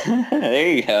 There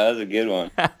you go. That was a good one.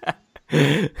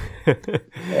 Yeah,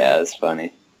 that's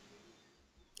funny.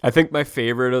 I think my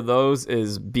favorite of those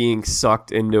is being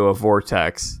sucked into a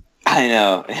vortex. I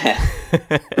know.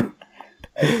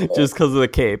 Just because of the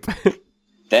cape.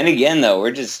 Then again, though, we're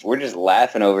just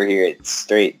laughing over here at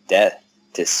straight death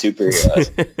to superheroes.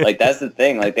 That's the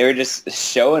thing. They were just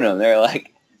showing them. They're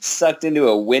sucked into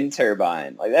a wind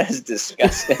turbine. That is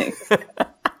disgusting.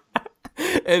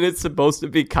 And it's supposed to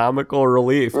be comical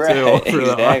relief, right, too, for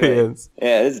the audience.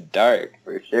 Yeah, it's dark,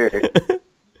 for sure.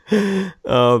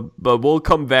 But we'll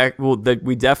come back.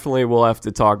 We definitely will have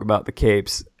to talk about the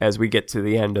capes as we get to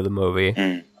the end of the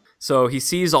movie. So he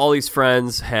sees all these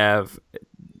friends have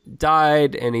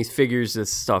died, and he figures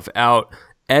this stuff out.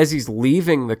 As he's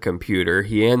leaving the computer,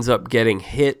 he ends up getting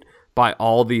hit by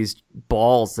all these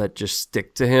balls that just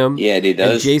stick to him. Yeah, dude,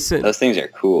 those things are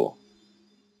cool.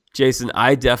 Jason,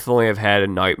 I definitely have had a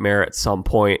nightmare at some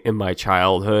point in my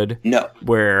childhood. No.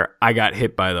 Where I got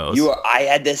hit by those. I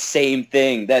had the same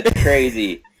thing. That's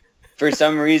crazy. For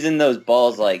some reason, those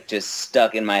balls like just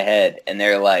stuck in my head, and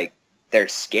they're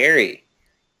scary.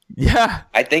 Yeah.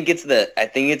 I think it's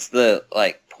the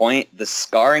like point. The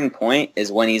scarring point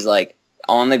is when he's like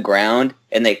on the ground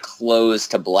and they close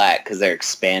to black because they're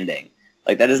expanding.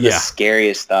 Like that is the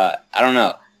scariest thought. I don't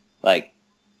know. Like,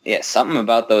 yeah, something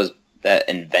about that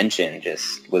invention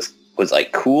just was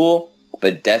like cool,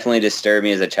 but definitely disturbed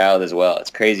me as a child as well. It's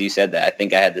crazy you said that. I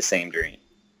think I had the same dream.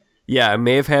 Yeah, I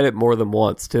may have had it more than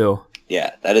once too.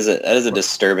 Yeah, that is a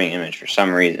disturbing image for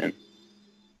some reason.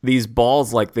 These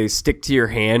balls, like, they stick to your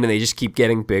hand and they just keep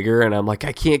getting bigger, and I'm like,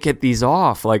 I can't get these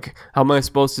off. Like, how am I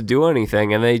supposed to do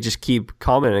anything? And they just keep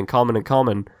coming and coming and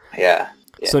coming. Yeah.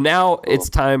 So now it's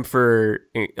time for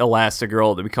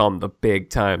Elastigirl to become the big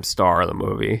time star of the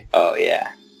movie. Oh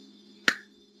yeah.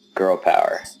 Girl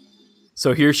power.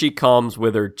 So here she comes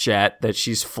with her jet that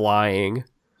she's flying.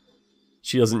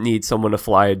 She doesn't need someone to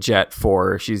fly a jet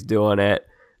for her. She's doing it.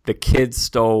 The kids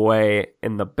stow away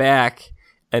in the back,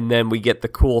 and then we get the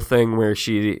cool thing where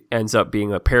she ends up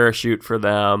being a parachute for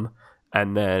them,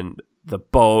 and then the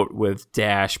boat with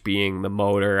Dash being the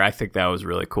motor. I think that was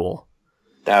really cool.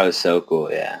 That was so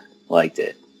cool, yeah. Liked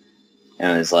it.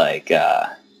 And it was like,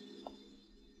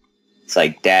 it's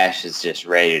like Dash is just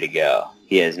ready to go.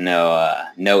 He has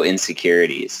no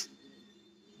insecurities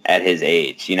at his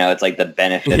age. You know, it's like the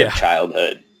benefit of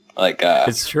childhood. Like,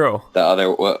 it's true. The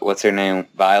other, what's her name?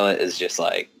 Violet is just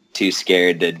like too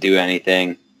scared to do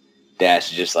anything. Dash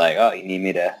is just like, oh, you need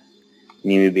me to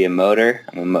be a motor?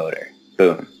 I'm a motor.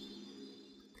 Boom.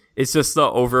 It's just the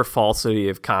over falsity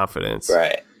of confidence.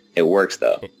 Right. It works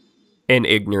though. And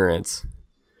ignorance.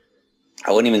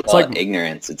 I wouldn't even call it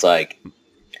ignorance. It's like,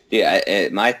 yeah,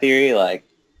 my theory, like,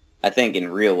 I think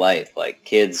in real life, like,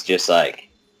 kids just like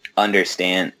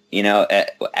understand, you know,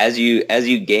 as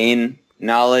you gain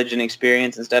knowledge and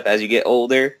experience and stuff, as you get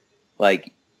older,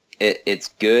 like, it's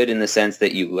good in the sense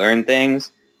that you learn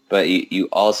things, but you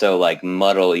also like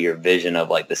muddle your vision of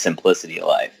like the simplicity of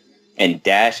life. And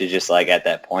Dash is just like at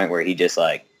that point where he just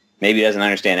like maybe doesn't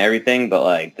understand everything, but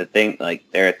like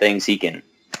there are things he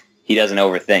doesn't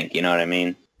overthink. You know what I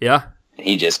mean? Yeah.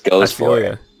 He just goes for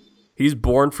it. He's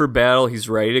born for battle. He's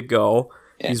ready to go.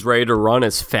 Yeah. He's ready to run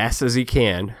as fast as he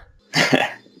can.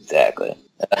 Exactly.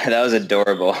 That was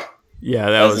adorable. Yeah,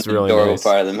 that was really an adorable nice.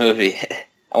 Part of the movie.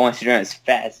 I want you to run as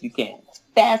fast as you can. As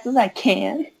fast as I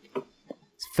can.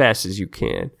 As fast as you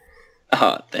can.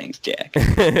 Oh, thanks, Jack.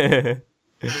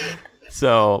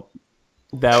 So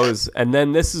that was, and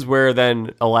then this is where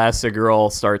then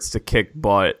Elastigirl starts to kick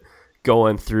butt,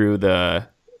 going through the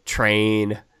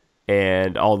train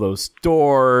and all those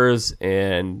doors,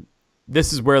 and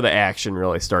this is where the action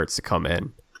really starts to come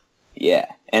in. Yeah,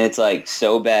 and it's like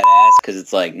so badass because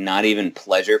it's like not even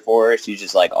pleasure for her. She's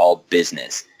just like all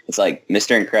business. It's like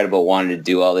Mr. Incredible wanted to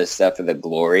do all this stuff for the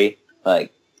glory.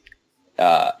 Like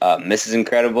Mrs.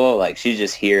 Incredible, like she's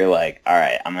just here like, all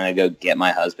right, I'm going to go get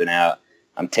my husband out.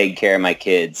 I'm taking care of my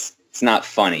kids. It's not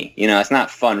funny. You know, it's not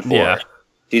fun for her.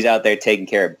 She's out there taking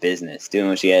care of business, doing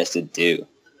what she has to do.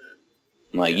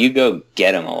 I'm like, you go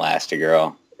get him,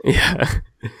 Elastigirl. Yeah.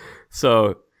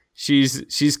 So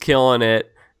she's killing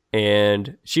it.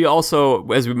 And she also,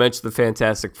 as we mentioned, the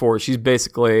Fantastic Four, she's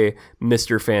basically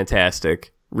Mr.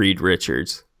 Fantastic Reed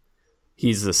Richards.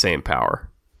 He's the same power.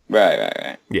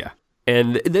 Right. Yeah.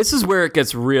 And this is where it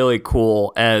gets really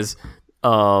cool as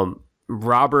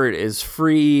Robert is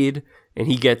freed and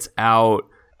he gets out.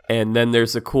 And then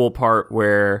there's a cool part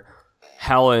where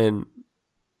Helen,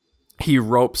 he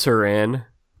ropes her in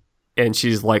and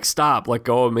she's like, stop, let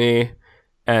go of me.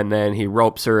 And then he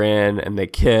ropes her in and they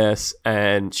kiss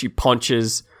and she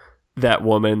punches that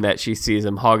woman that she sees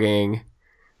him hugging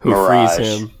who Mirage.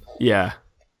 frees him. Yeah.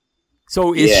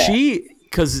 So is she,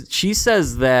 because she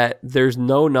says that there's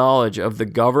no knowledge of the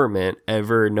government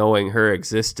ever knowing her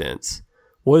existence.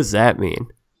 What does that mean?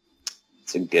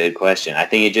 It's a good question. I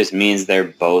think it just means they're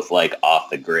both like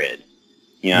off the grid.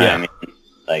 You know what I mean?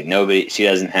 Like nobody, she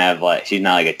doesn't have like, she's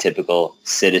not like a typical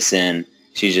citizen.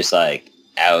 She's just like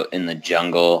out in the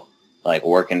jungle, like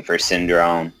working for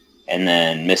Syndrome. And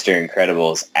then Mr.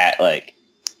 Incredible's at like,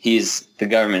 the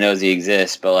government knows he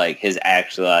exists, but like his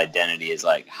actual identity is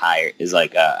like higher, is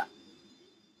like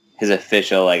his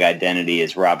official like identity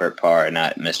is Robert Parr,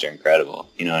 not Mr. Incredible.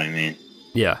 You know what I mean?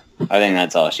 Yeah. I think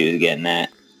that's all she was getting at.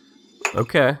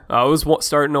 Okay. I was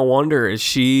starting to wonder, is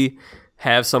she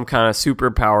have some kind of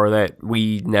superpower that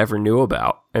we never knew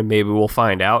about? And maybe we'll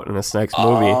find out in this next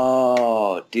movie.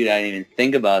 Oh, dude, I didn't even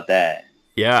think about that.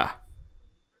 Yeah.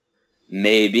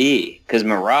 Maybe. Because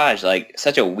Mirage, like,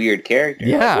 such a weird character.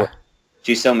 Yeah. Like,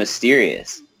 she's so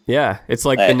mysterious. Yeah. It's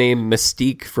like the name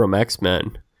Mystique from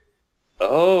X-Men.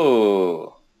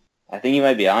 Oh. I think you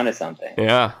might be onto something.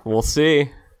 Yeah. We'll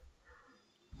see.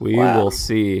 We will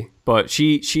see. But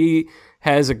she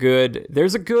has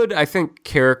there's a good, I think,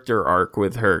 character arc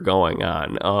with her going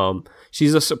on.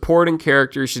 She's a supporting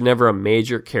character. She's never a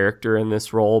major character in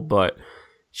this role, but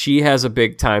she has a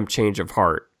big time change of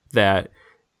heart that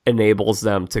enables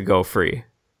them to go free.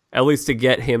 At least to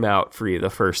get him out free the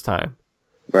first time.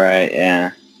 Right,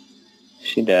 yeah.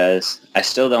 She does. I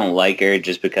still don't like her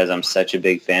just because I'm such a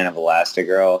big fan of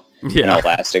Elastigirl. Yeah. And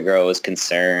Elastigirl was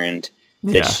concerned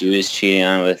that she was cheating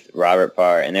on with Robert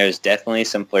Parr, and there's definitely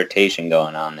some flirtation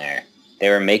going on there.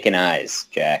 They were making eyes,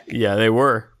 Jack. Yeah, they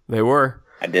were.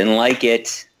 I didn't like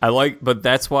it. But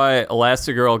that's why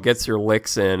Elastigirl gets her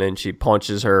licks in, and she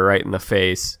punches her right in the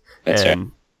face. That's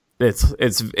and right.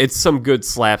 It's some good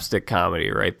slapstick comedy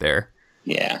right there.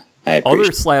 Yeah.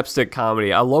 Other slapstick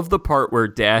comedy. I love the part where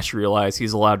Dash realized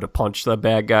he's allowed to punch the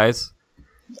bad guys.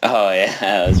 Oh yeah,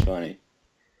 that was funny.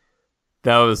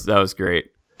 That was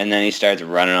great. And then he starts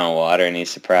running on water and he's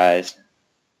surprised.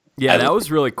 Yeah, that was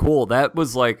really cool. That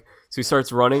was like, so he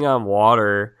starts running on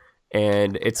water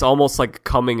and it's almost like a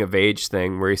coming of age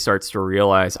thing where he starts to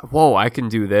realize, whoa, I can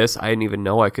do this. I didn't even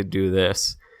know I could do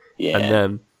this. Yeah. And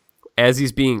then as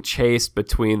he's being chased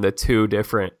between the two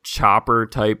different chopper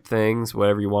type things,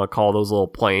 whatever you want to call those little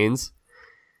planes,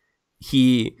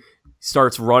 he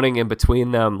starts running in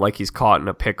between them like he's caught in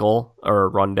a pickle or a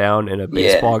rundown in a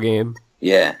baseball game.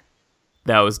 Yeah.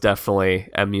 That was definitely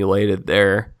emulated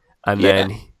there. And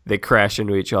then they crash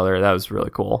into each other. That was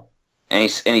really cool. And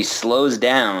he slows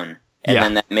down, and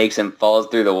then that makes him fall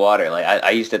through the water. Like I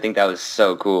used to think that was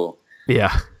so cool.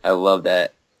 Yeah. I love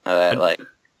that like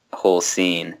whole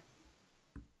scene.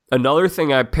 Another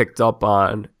thing I picked up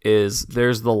on is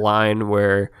there's the line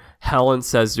where Helen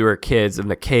says to her kids in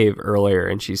the cave earlier,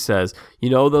 and she says, you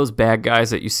know those bad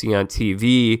guys that you see on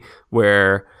TV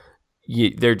where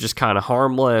they're just kind of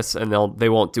harmless and they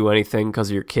won't do anything because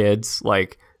of your kids?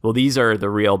 Like, well, these are the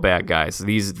real bad guys.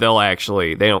 They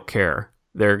don't care.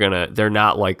 They're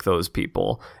not like those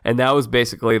people. And that was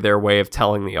basically their way of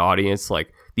telling the audience,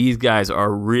 like, these guys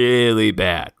are really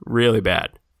bad, really bad.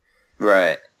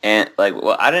 Right. And like,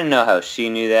 well, I didn't know how she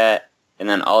knew that. And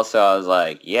then also I was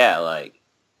like, yeah, like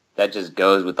that just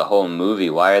goes with the whole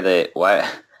movie. Why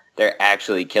they're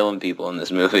actually killing people in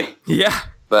this movie? Yeah.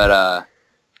 But,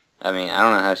 I mean, I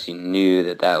don't know how she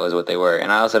knew that was what they were.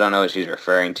 And I also don't know what she's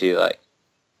referring to. Like,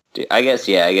 I guess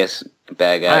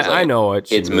bad guys. I know what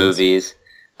she means. It's movies.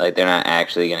 Like, they're not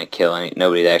actually going to kill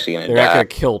nobody's actually going to die. They're not going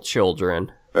to kill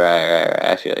children. Right.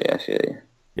 I feel you.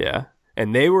 Yeah.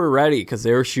 And they were ready because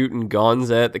they were shooting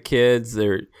guns at the kids.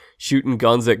 They're shooting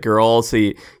guns at girls.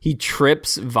 He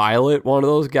trips Violet, one of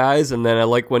those guys. And then I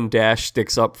like when Dash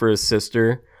sticks up for his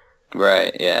sister.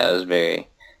 Right. Yeah, it was very,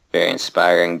 very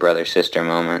inspiring brother-sister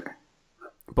moment.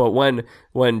 But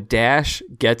when Dash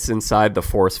gets inside the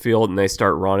force field and they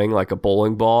start running like a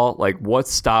bowling ball, like,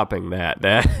 what's stopping that?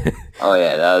 Oh,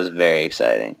 yeah, that was very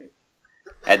exciting.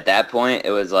 At that point,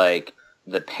 it was like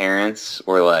the parents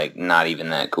were, like, not even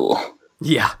that cool.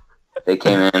 Yeah. They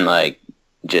came in, like,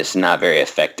 just not very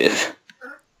effective.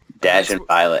 Dash and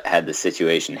Violet had the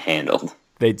situation handled.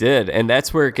 They did, and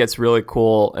that's where it gets really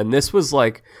cool. And this was,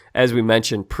 like, as we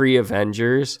mentioned,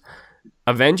 pre-Avengers.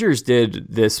 Avengers did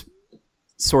this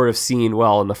sort of scene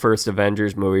well in the first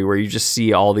Avengers movie where you just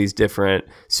see all these different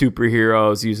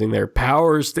superheroes using their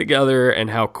powers together and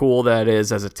how cool that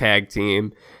is as a tag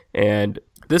team. And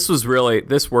this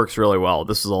works really well.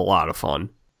 This was a lot of fun.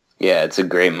 Yeah, it's a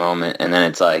great moment. And then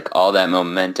it's like all that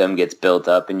momentum gets built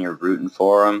up and you're rooting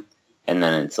for them. And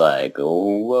then it's like,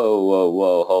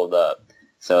 whoa, hold up.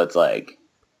 So it's like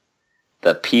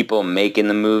the people making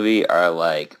the movie are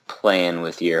like playing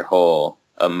with your whole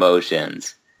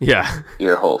emotions. Yeah.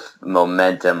 Your whole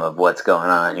momentum of what's going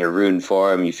on. You're rooting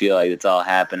for him. You feel like it's all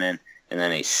happening. And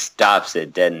then he stops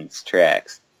it dead in its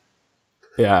tracks.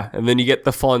 Yeah. And then you get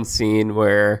the fun scene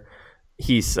where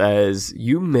he says,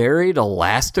 you married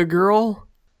Elastigirl?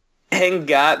 And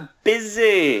got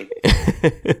busy.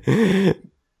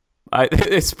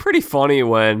 It's pretty funny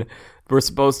when we're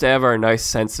supposed to have our nice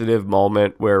sensitive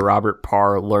moment where Robert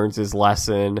Parr learns his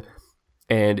lesson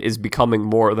and is becoming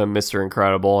more than Mr.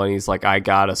 Incredible. And he's like, I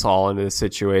got us all into this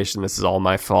situation. This is all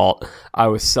my fault. I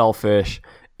was selfish.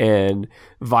 And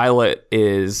Violet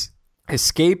is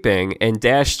escaping, and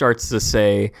Dash starts to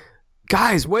say,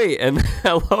 guys, wait. And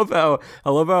I love how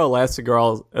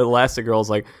Elastigirl's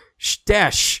like, shh,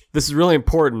 Dash, this is really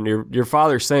important. Your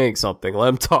father's saying something. Let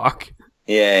him talk.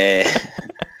 Yeah.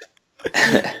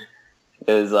 It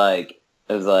was like,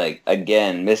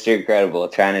 again, Mr. Incredible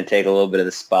trying to take a little bit of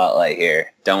the spotlight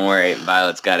here. Don't worry,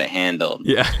 Violet's got it handled.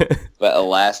 Yeah. But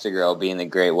Elastigirl, being the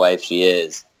great wife she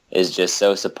is just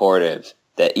so supportive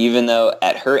that even though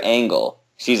at her angle,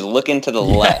 she's looking to the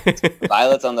left,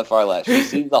 Violet's on the far left, she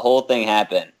sees the whole thing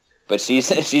happen, but she's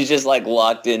just like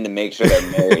locked in to make sure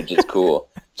their marriage is cool.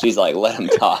 She's like, let him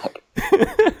talk.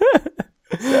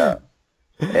 So,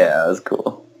 yeah, it was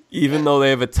cool. Even though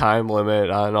they have a time limit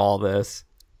on all this.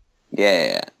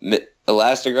 Yeah.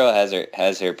 Elastigirl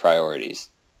has her priorities.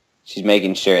 She's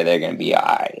making sure they're going to be all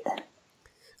right.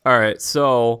 All right,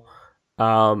 so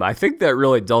I think that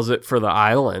really does it for the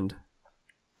island.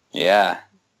 Yeah.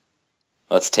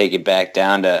 Let's take it back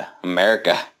down to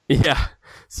America. Yeah.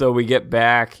 So we get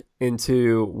back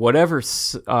into whatever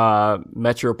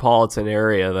metropolitan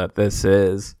area that this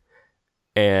is,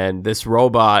 and this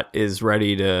robot is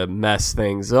ready to mess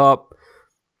things up.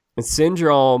 And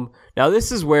Syndrome, now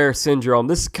this is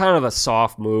kind of a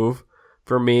soft move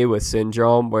for me with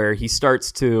Syndrome, where he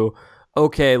starts to,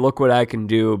 okay, look what I can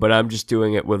do, but I'm just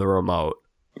doing it with a remote.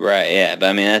 Right, yeah, but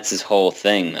I mean, that's his whole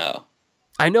thing, though.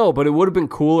 I know, but it would have been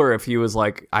cooler if he was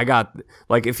like,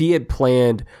 if he had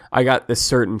planned, I got this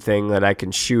certain thing that I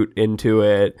can shoot into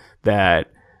it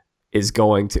that is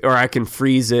going to, or I can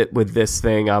freeze it with this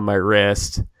thing on my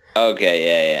wrist.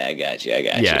 Okay, yeah, I got you.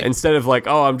 Yeah, instead of like,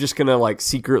 oh, I'm just going to like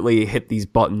secretly hit these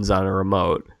buttons on a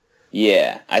remote.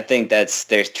 Yeah, I think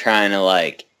they're trying to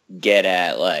like get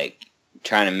at like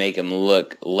trying to make him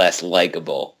look less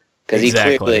likable. Because he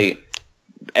clearly,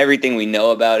 everything we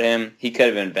know about him, he could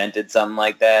have invented something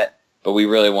like that, but we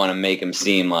really want to make him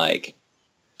seem like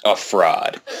a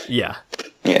fraud. Yeah.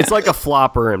 It's like a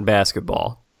flopper in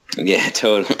basketball. Yeah,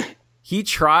 totally. He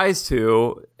tries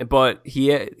to, but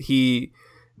the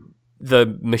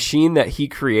machine that he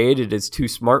created is too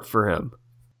smart for him.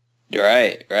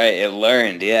 Right. It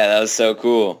learned. Yeah, that was so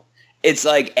cool. It's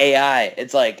like AI.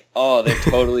 It's like, oh,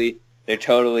 they're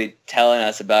totally telling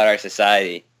us about our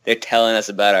society. They're telling us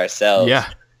about ourselves. Yeah.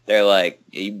 They're like,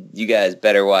 you guys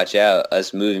better watch out.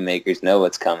 Us movie makers know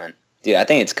what's coming. Dude, I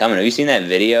think it's coming. Have you seen that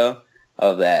video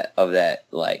of that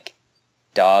like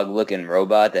dog-looking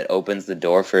robot that opens the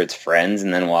door for its friends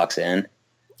and then walks in?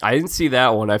 I didn't see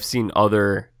that one. I've seen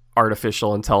other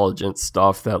artificial intelligence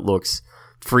stuff that looks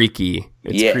freaky.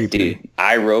 It's creepy. Dude,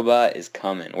 iRobot is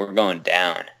coming. We're going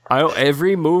down.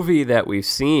 Every movie that we've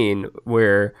seen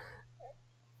where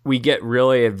we get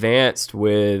really advanced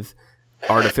with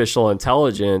artificial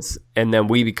intelligence and then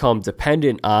we become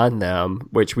dependent on them,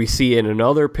 which we see in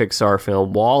another Pixar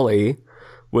film, WALL-E,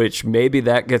 which maybe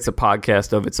that gets a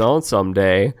podcast of its own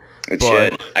someday. It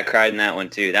should. I cried in that one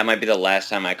too. That might be the last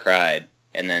time I cried.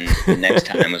 And then the next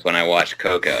time was when I watched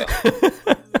Coco.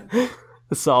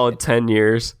 A solid 10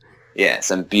 years. Yeah,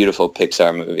 some beautiful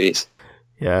Pixar movies.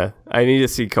 Yeah, I need to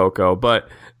see Coco. But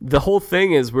the whole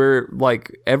thing is we're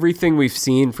like, everything we've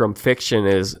seen from fiction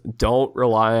is don't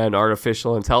rely on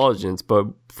artificial intelligence. But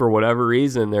for whatever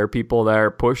reason, there are people that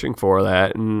are pushing for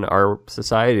that in our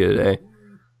society today.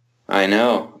 I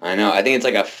know. I think it's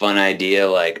like a fun idea,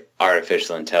 like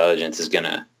artificial intelligence is going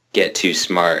to get too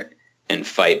smart and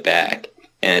fight back.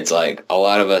 And it's like a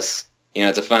lot of us,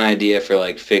 it's a fun idea for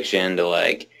like fiction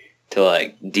to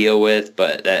deal with,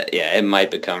 but that, yeah, it might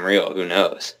become real. Who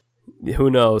knows? Who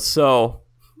knows? So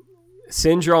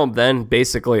Syndrome then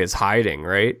basically is hiding,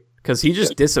 right? Because he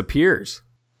just disappears.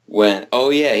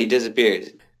 He disappears.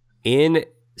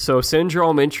 So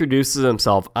Syndrome introduces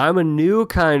himself. I'm a new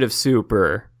kind of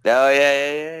super. Oh,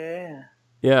 yeah.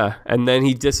 Yeah, and then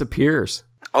he disappears.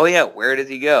 Oh, yeah, where does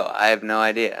he go? I have no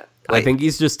idea. Wait. I think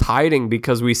he's just hiding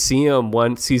because we see him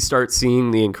once he starts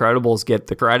seeing the Incredibles get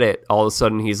the credit. All of a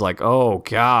sudden, he's like, oh,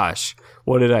 gosh,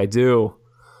 what did I do?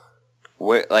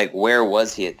 Where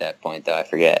was he at that point, though? I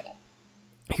forget.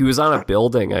 He was on a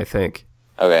building, I think.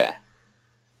 Okay.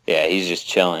 Yeah, he's just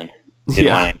chilling.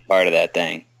 Didn't want any part of that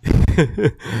thing.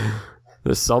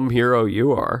 The some hero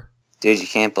you are. Dude, you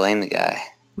can't blame the guy.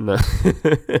 No.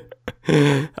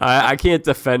 I can't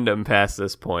defend him past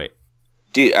this point.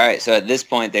 Dude, all right, so at this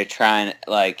point, they're trying,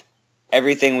 like,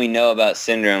 everything we know about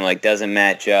Syndrome, like, doesn't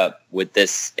match up with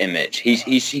this image.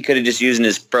 He could have just used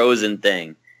his frozen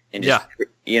thing and just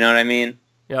You know what I mean?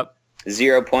 Yep.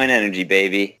 0 point energy,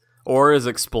 baby. Or his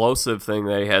explosive thing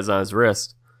that he has on his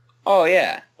wrist. Oh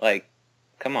yeah, like,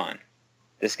 come on.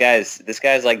 This guy's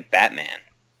like Batman.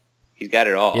 He's got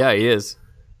it all. Yeah, he is.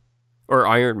 Or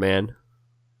Iron Man.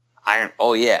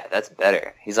 Oh yeah, that's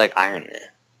better. He's like Iron Man.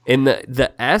 And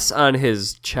the S on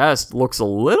his chest looks a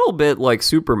little bit like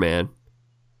Superman.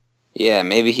 Yeah,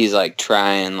 maybe he's like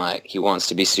trying, like he wants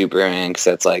to be Superman because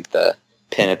that's like the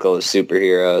pinnacle of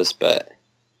superheroes. But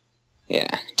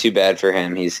yeah, too bad for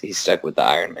him. He's stuck with the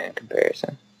Iron Man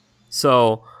comparison.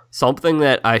 So something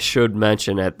that I should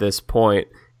mention at this point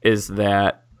is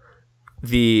that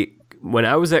when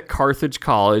I was at Carthage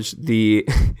College, the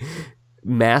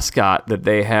mascot that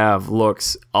they have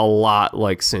looks a lot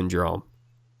like Syndrome.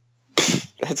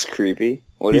 That's creepy.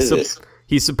 What is this?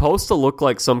 He's supposed to look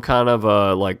like some kind of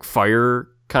a like fire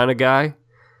kind of guy.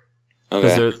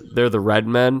 Because they're the red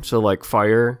men, so like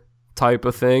fire type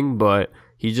of thing, but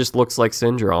he just looks like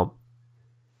Syndrome.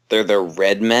 They're the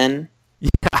red men?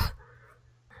 Yeah.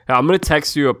 I'm going to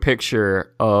text you a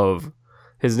picture of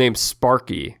his name's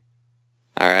Sparky.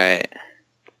 All right.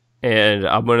 And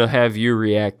I'm going to have you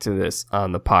react to this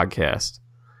on the podcast.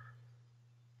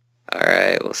 All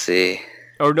right, we'll see.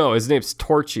 Oh, no, his name's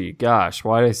Torchy. Gosh,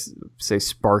 why did I say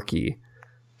Sparky?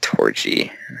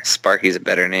 Torchy. Sparky's a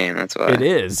better name, that's why. It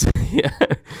is. Yeah.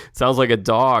 It sounds like a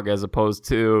dog as opposed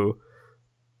to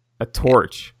a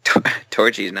torch.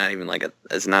 Torchy's not even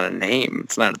it's not a name.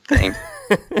 It's not a thing.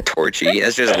 Torchy.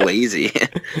 That's just lazy.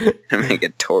 I make a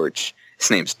torch.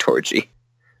 His name's Torchy.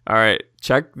 All right,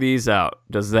 check these out.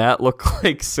 Does that look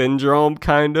like Syndrome,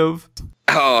 kind of?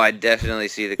 Oh, I definitely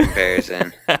see the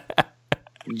comparison.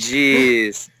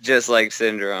 Jeez, just like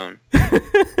Syndrome.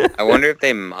 I wonder if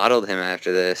they modeled him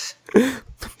after this.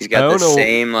 He's got the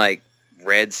same, like,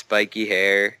 red spiky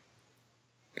hair,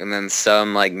 and then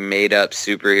some, like, made-up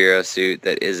superhero suit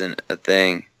that isn't a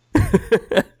thing.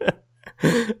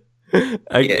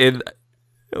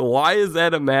 Why is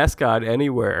that a mascot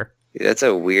anywhere? That's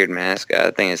a weird mascot.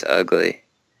 That thing is ugly.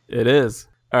 It is.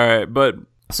 All right, but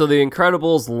so the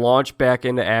Incredibles launch back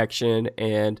into action,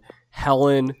 and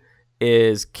Helen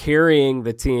is carrying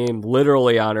the team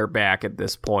literally on her back at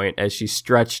this point as she's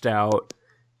stretched out,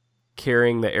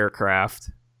 carrying the aircraft,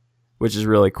 which is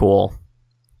really cool.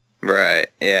 Right,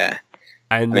 yeah.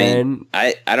 And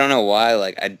I don't know why,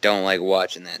 like, I don't like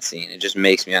watching that scene. It just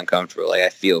makes me uncomfortable. Like, I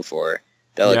feel for her.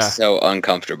 That looks so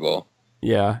uncomfortable.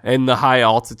 Yeah, and the high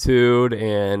altitude,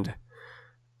 and,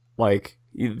 like,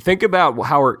 you think about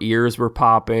how her ears were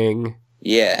popping.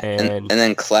 Yeah, and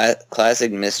then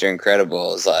classic Mr.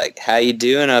 Incredible is like, how you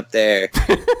doing up there?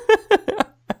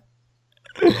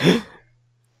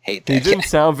 Hate that He didn't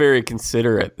sound very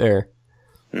considerate there.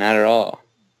 Not at all.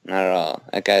 Not at all.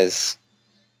 That guy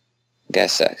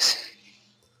sucks.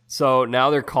 So now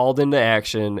they're called into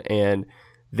action, and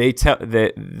they tell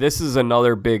that this is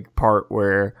another big part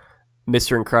where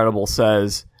Mr. Incredible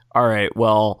says, all right,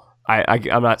 well,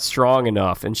 I'm not strong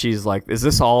enough. And she's like, is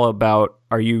this all about,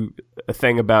 are you a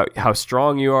thing about how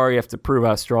strong you are? You have to prove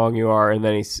how strong you are. And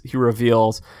then he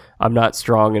reveals, I'm not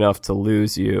strong enough to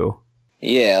lose you.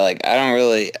 Yeah, like,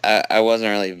 I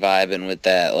wasn't really vibing with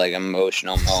that, like,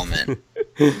 emotional moment.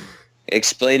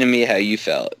 Explain to me how you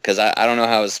felt, because I don't know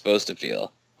how I was supposed to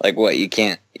feel. Like, what,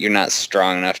 you're not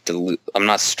strong enough to lose. I'm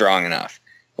not strong enough.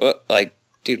 What, like,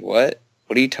 dude, what?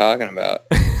 What are you talking about?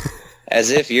 As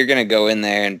if you're going to go in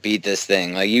there and beat this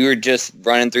thing. Like, you were just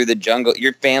running through the jungle.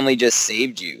 Your family just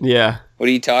saved you. Yeah. What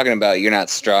are you talking about? You're not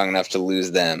strong enough to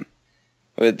lose them.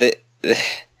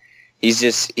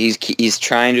 He's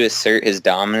trying to assert his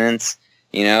dominance.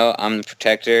 You know, I'm the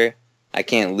protector. I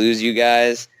can't lose you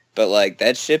guys. But, like,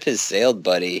 that ship has sailed,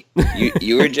 buddy.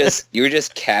 You were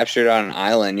just captured on an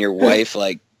island. Your wife,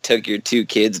 like, took your 2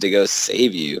 kids to go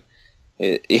save you.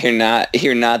 You're not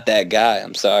that guy.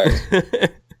 I'm sorry.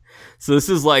 So this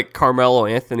is like Carmelo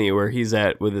Anthony, where he's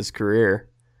at with his career.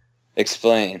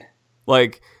 Explain.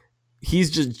 Like,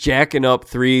 he's just jacking up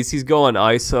threes. He's going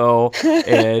ISO,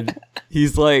 and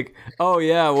he's like, "Oh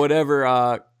yeah, whatever.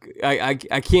 I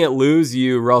can't lose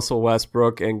you, Russell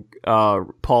Westbrook and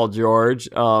Paul George.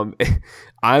 But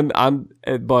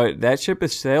that ship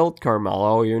has sailed,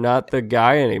 Carmelo. You're not the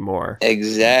guy anymore."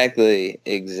 Exactly.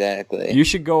 You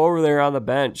should go over there on the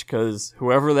bench, because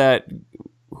whoever that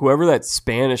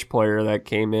Spanish player that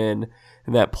came in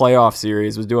that playoff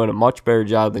series was doing a much better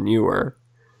job than you were.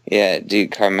 Yeah,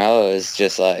 dude, Carmelo is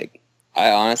just like,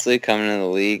 I honestly, coming into the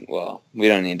league, well, we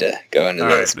don't need to go into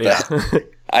this, but yeah.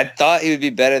 I thought he would be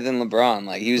better than LeBron.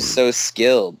 Like, he was so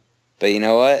skilled. But you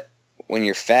know what? When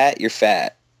you're fat, you're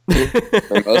fat.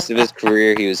 For most of his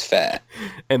career, he was fat.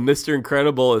 And Mr.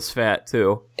 Incredible is fat,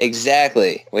 too.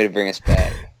 Exactly. Way to bring us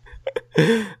back.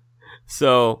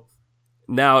 So,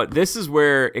 now this is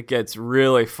where it gets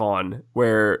really fun,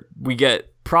 where we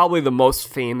get probably the most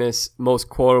famous, most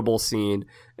quotable scene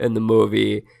in the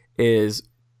movie is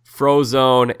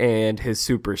Frozone and his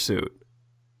super suit.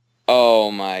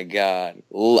 Oh, my God.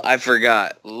 I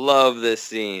forgot. Love this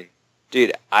scene.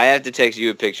 Dude, I have to text you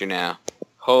a picture now.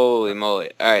 Holy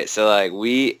moly. All right, so, like,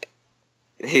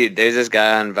 dude, there's this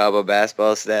guy on Valbo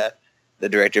basketball staff, the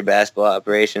director of basketball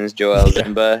operations, Joel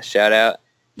Zimba, shout out.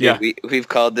 Dude, Yeah. We've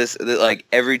called this, like,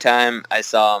 every time I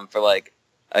saw him for, like,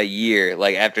 a year,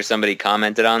 like, after somebody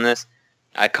commented on this,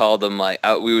 I called him, like,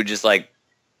 we would just, like,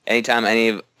 anytime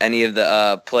any of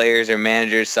the players or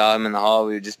managers saw him in the hall,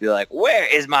 we would just be like, where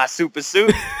is my super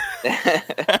suit?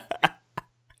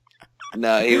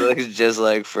 No, he looks just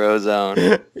like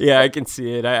Frozone. Yeah, I can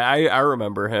see it. I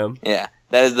remember him. Yeah,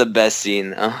 that is the best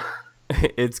scene, though.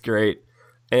 It's great.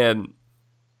 And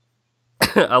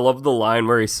I love the line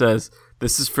where he says,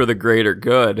 "This is for the greater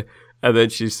good." And then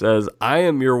she says, "I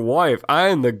am your wife. I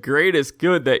am the greatest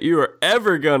good that you are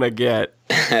ever gonna get."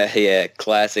 Yeah,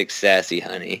 classic sassy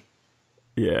honey.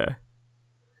 Yeah.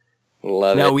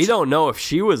 Love it. Now, we don't know if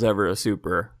she was ever a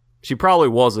super. She probably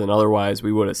wasn't, otherwise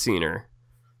we would have seen her.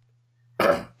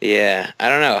 Yeah, I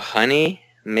don't know. Honey?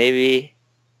 Maybe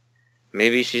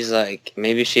she's like,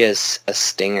 maybe she has a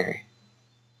stinger.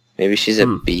 Maybe she's a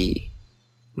bee.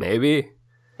 Maybe.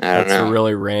 I don't know. That's a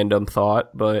really random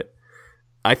thought, but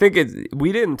I think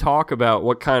we didn't talk about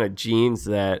what kind of genes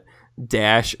that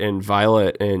Dash and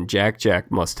Violet and Jack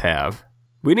Jack must have.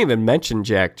 We didn't even mention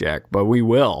Jack Jack, but we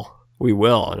will. We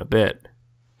will in a bit.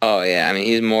 Oh, yeah. I mean,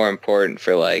 he's more important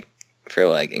for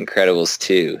Incredibles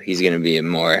 2. He's going to be a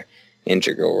more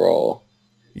integral role.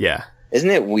 Yeah.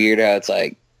 Isn't it weird how it's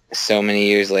like so many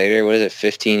years later? What is it,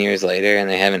 15 years later, and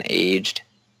they haven't aged?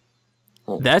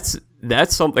 That's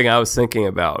something I was thinking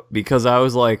about, because I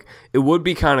was like, it would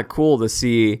be kind of cool to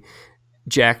see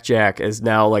Jack Jack as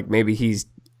now, like, maybe he's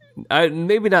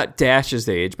maybe not Dash's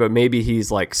age, but maybe he's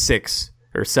like 6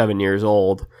 or 7 years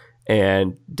old,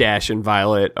 and Dash and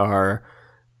Violet are,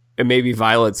 and maybe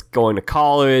Violet's going to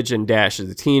college and Dash is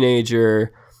a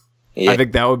teenager. Yeah. I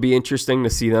think that would be interesting to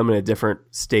see them in a different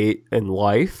state in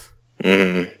life.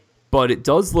 Mm-hmm. But it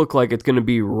does look like it's going to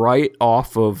be right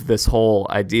off of this whole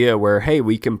idea where, hey,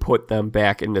 we can put them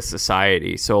back into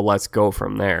society, so let's go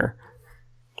from there.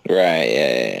 Right,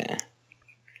 yeah.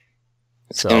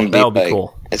 So that'll be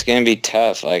cool. It's going to be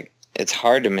tough. Like, it's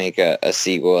hard to make a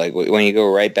sequel. Like, when you go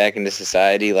right back into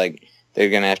society, like, they're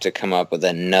going to have to come up with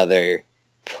another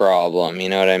problem. You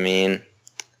know what I mean?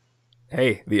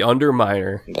 Hey, the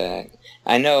Underminer.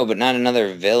 I know, but not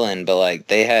another villain. But like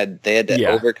they had to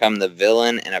overcome the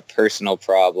villain and a personal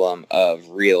problem of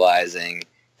realizing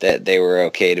that they were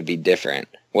okay to be different.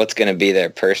 What's going to be their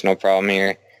personal problem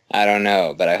here? I don't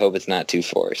know, but I hope it's not too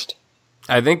forced.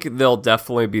 I think there'll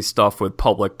definitely be stuff with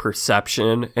public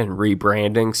perception and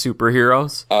rebranding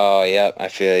superheroes. Oh, yep, I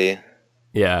feel you.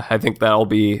 Yeah, I think that'll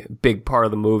be a big part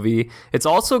of the movie. It's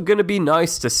also going to be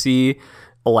nice to see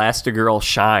Elastigirl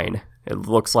shine. It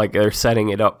looks like they're setting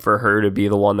it up for her to be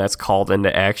the one that's called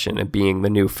into action and being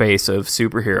the new face of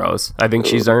superheroes. I think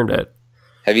she's earned it.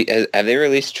 Have they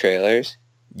released trailers?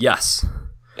 Yes.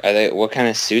 What kind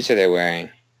of suits are they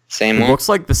wearing? Same one? Looks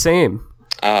like the same.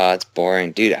 Oh, it's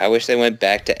boring. Dude, I wish they went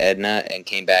back to Edna and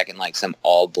came back in like some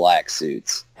all black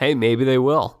suits. Hey, maybe they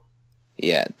will.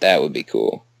 Yeah, that would be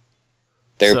cool.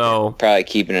 They're probably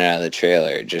keeping it out of the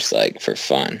trailer just like for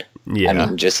fun. Yeah. I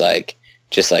mean, just like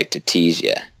to tease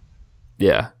you.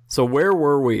 Yeah. So where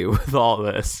were we with all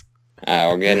this?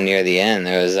 We're getting near the end.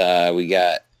 There was we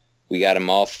got them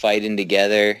all fighting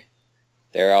together.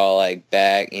 They're all like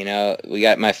back. You know, we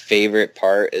got my favorite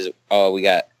part is we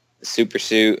got the super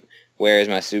suit. Where is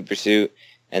my super suit?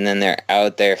 And then they're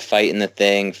out there fighting the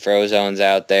thing. Frozone's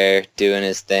out there doing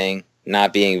his thing,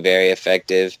 not being very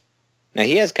effective. Now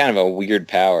he has kind of a weird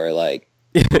power. Like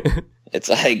it's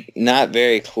like not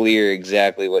very clear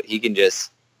exactly what he can just.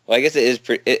 Well, I guess it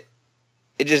is.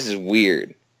 It just is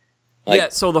weird. Like, yeah,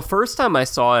 so the first time I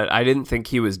saw it, I didn't think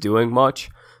he was doing much,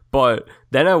 but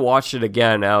then I watched it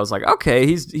again, and I was like, okay,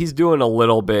 he's doing a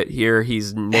little bit here.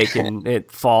 He's making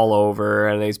it fall over,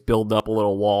 and he's building up a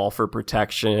little wall for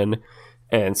protection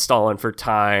and stalling for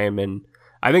time. And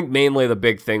I think mainly the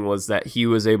big thing was that he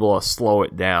was able to slow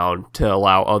it down to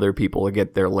allow other people to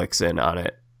get their licks in on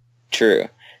it. True,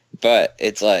 but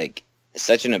it's like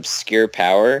such an obscure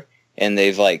power. And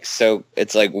they've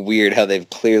it's like weird how they've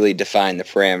clearly defined the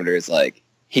parameters. Like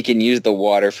he can use the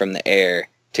water from the air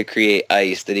to create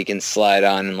ice that he can slide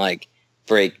on and like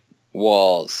break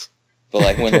walls. But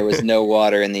like when there was no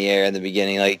water in the air in the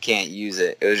beginning, like you can't use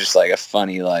it. It was just like a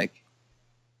funny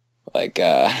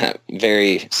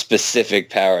very specific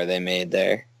power they made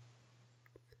there.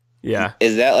 Yeah.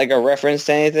 Is that like a reference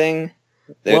to anything?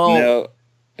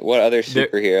 What other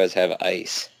superheroes have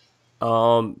ice?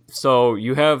 So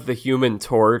you have the Human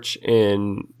Torch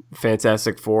in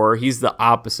Fantastic Four. He's the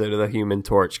opposite of the Human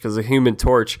Torch because the Human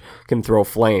Torch can throw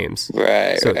flames.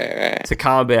 Right. To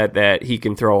combat that, he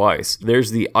can throw ice.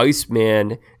 There's the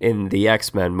Iceman in the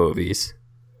X-Men movies.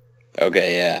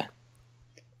 Okay, yeah.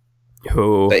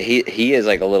 But he is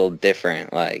like a little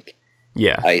different, like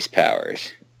ice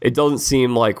powers. It doesn't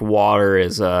seem like water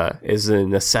is a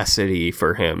necessity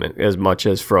for him as much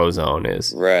as Frozone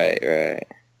is. Right.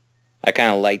 I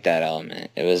kind of like that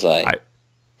element. It was like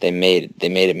they made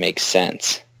it make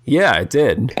sense. Yeah, it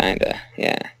did. Kinda,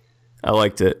 yeah. I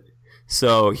liked it.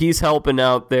 So he's helping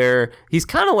out there. He's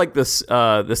kind of like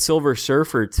the Silver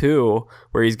Surfer too,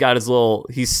 where he's got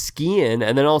he's skiing,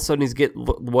 and then all of a sudden he's getting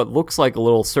what looks like a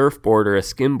little surfboard or a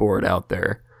skimboard out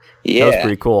there. Yeah, that was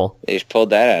pretty cool. They just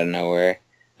pulled that out of nowhere.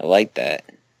 I like that.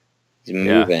 He's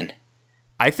moving. Yeah.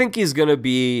 I think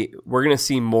we're going to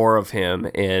see more of him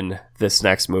in this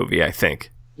next movie, I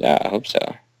think. Yeah, I hope so.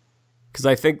 Because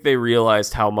I think they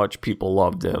realized how much people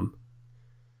loved him.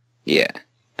 Yeah.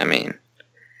 I mean,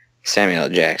 Samuel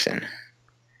Jackson.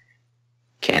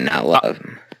 Cannot love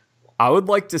him. I would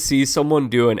like to see someone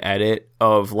do an edit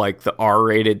of like the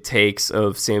R-rated takes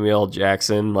of Samuel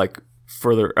Jackson, like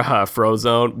for the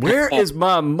Frozone. Where is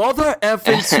my mother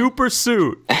effing super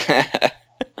suit?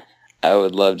 I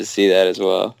would love to see that as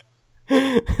well.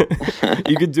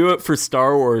 You could do it for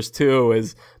Star Wars too,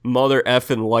 as mother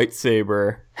effing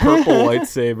lightsaber, purple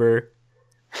lightsaber.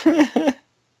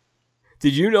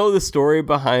 Did you know the story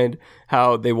behind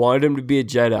how they wanted him to be a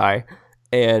Jedi,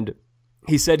 and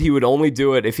he said he would only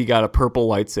do it if he got a purple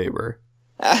lightsaber?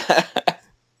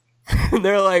 And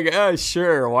they're like, oh,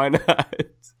 sure, why not?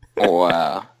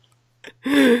 Wow.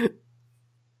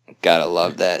 Gotta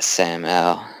love that Sam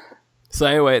L. So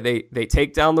anyway, they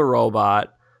take down the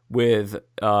robot with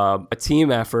a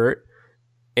team effort,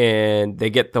 and they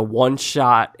get the one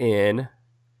shot in.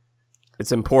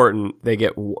 It's important. They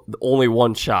get only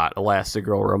one shot,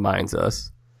 Elastigirl reminds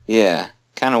us. Yeah,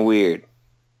 kind of weird.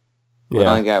 Yeah. We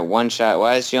only got one shot.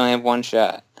 Why does she only have one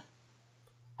shot?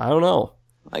 I don't know.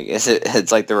 Like,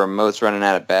 it's like the remote's running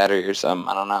out of battery or something.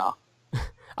 I don't know.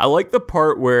 I like the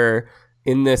part where,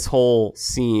 in this whole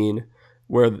scene,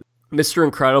 where Mr.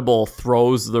 Incredible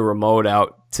throws the remote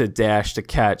out to Dash to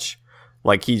catch.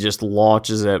 Like, he just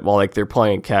launches it while like they're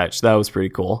playing catch. That was pretty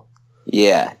cool.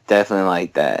 Yeah, definitely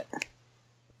like that.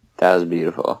 That was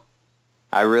beautiful.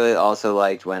 I really also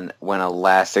liked when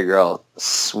Elastigirl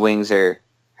swings her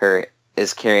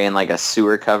is carrying like a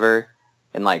sewer cover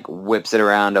and like whips it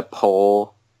around a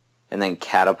pole and then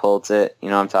catapults it. You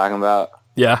know what I'm talking about?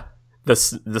 Yeah, the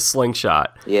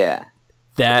slingshot. Yeah.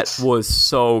 That was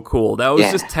so cool. That was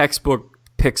just textbook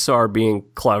Pixar being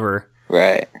clever.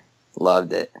 Right.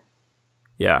 Loved it.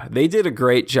 Yeah, they did a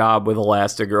great job with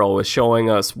Elastigirl with showing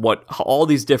us all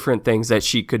these different things that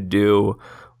she could do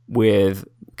with...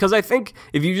 Because I think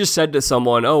if you just said to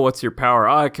someone, oh, what's your power?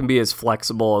 Oh, I can be as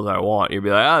flexible as I want. You'd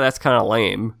be like, oh, that's kind of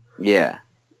lame. Yeah.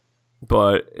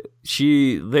 But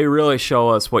they really show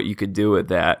us what you could do with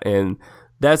that. And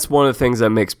that's one of the things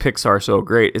that makes Pixar so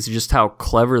great is just how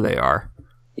clever they are.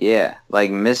 Yeah.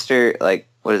 Like what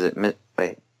is it?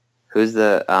 Wait, who's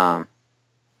the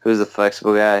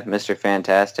flexible guy? Mr.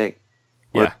 Fantastic?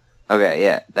 Yeah. Okay,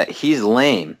 yeah. That he's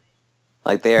lame.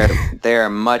 Like they are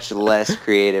much less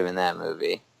creative in that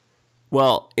movie.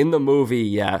 Well, in the movie,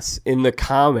 yes. In the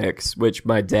comics, which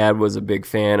my dad was a big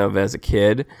fan of as a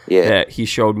kid, that he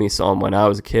showed me some when I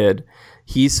was a kid,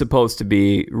 he's supposed to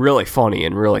be really funny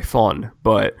and really fun,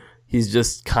 but he's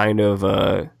just kind of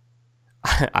I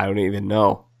don't even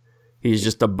know. He's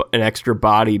just an extra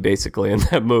body, basically, in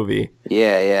that movie.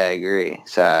 Yeah, I agree.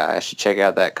 So I should check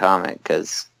out that comic,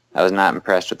 because I was not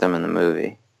impressed with him in the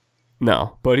movie.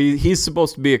 No, but he's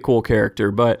supposed to be a cool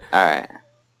character, but... All right.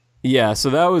 Yeah, so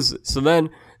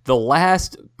then the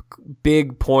last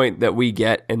big point that we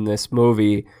get in this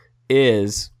movie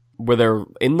is where they're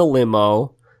in the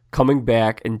limo coming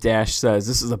back, and Dash says,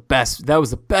 that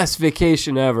was the best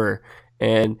vacation ever.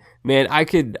 And man, I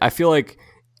feel like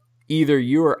either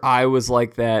you or I was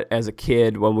like that as a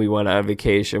kid when we went on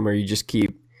vacation, where you just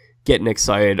keep getting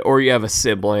excited, or you have a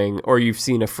sibling, or you've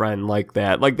seen a friend like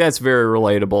that. Like, that's very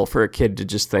relatable for a kid to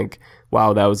just think,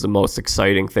 wow, that was the most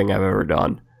exciting thing I've ever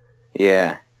done.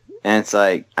 Yeah. And it's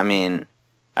like, I mean,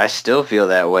 I still feel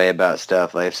that way about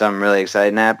stuff. Like, if something really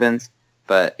exciting happens,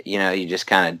 but you just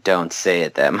kind of don't say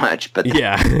it that much. But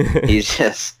Yeah. he's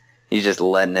just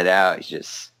letting it out.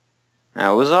 That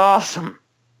was awesome.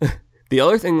 The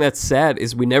other thing that's sad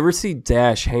is we never see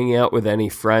Dash hanging out with any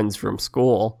friends from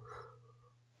school.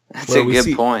 That's a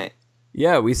good point.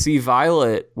 Yeah, we see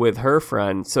Violet with her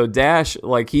friend. So Dash,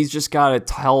 like, he's just got to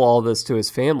tell all this to his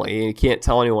family, and he can't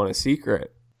tell anyone a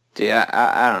secret. Dude,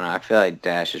 I don't know. I feel like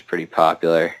Dash is pretty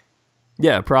popular.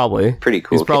 Yeah, probably. Pretty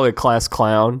cool. He's probably a class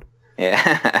clown.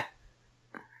 Yeah.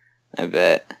 I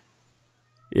bet.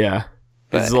 Yeah.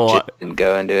 But It's a lot. Didn't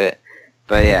go into it.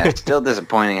 But yeah, it's still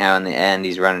disappointing how in the end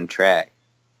he's running track.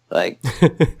 Like,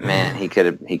 man, he could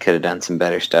have done some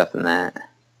better stuff than that.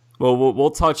 Well,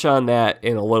 we'll touch on that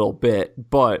in a little bit,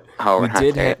 but we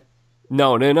did have...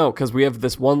 No, because we have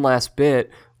this one last bit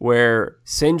where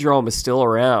Syndrome is still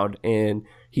around, and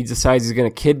he decides he's going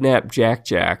to kidnap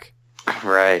Jack.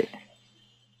 Right.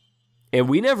 And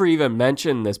we never even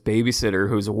mentioned this babysitter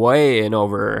who's way in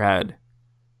over her head.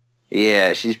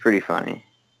 Yeah, she's pretty funny.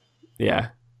 Yeah,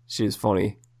 she's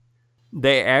funny.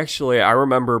 They actually, I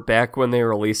remember back when they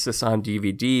released this on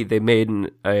DVD, they made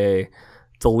a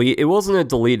delete. It wasn't a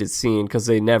deleted scene because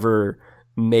they never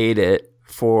made it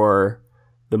for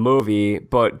the movie.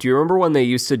 But do you remember when they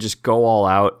used to just go all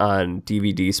out on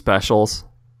DVD specials?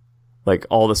 Like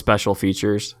all the special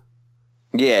features?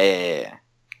 Yeah.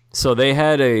 So they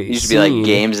had a used to be like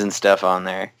games and stuff on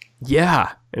there.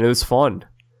 Yeah, and it was fun.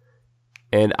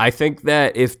 And I think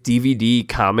that if DVD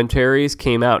commentaries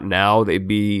came out now, they'd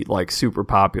be like super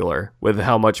popular with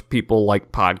how much people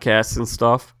like podcasts and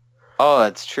stuff. Oh,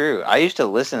 that's true. I used to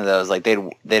listen to those. Like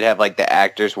they'd have like the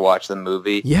actors watch the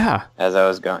movie. Yeah. As I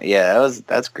was going. Yeah,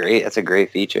 that's great. That's a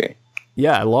great feature.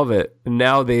 Yeah, I love it. And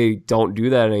now they don't do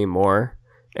that anymore,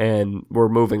 and we're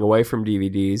moving away from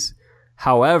DVDs.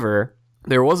 However,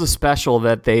 there was a special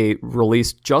that they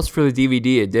released just for the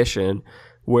DVD edition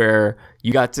where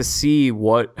you got to see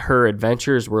what her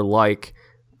adventures were like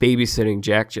babysitting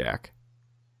Jack.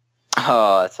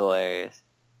 Oh, that's hilarious.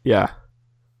 Yeah.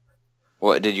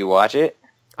 What, did you watch it?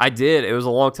 I did. It was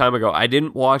a long time ago. I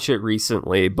didn't watch it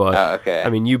recently, but okay. I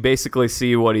mean, you basically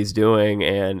see what he's doing,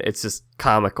 and it's just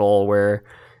comical where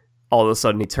all of a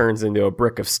sudden he turns into a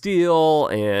brick of steel,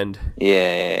 and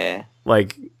yeah.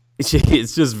 Like, it's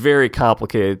just very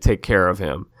complicated to take care of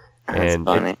him. That's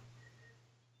funny.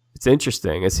 It's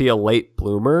interesting. Is he a late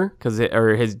bloomer? Has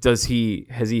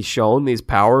he shown these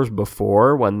powers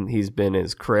before when he's been in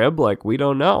his crib? Like, we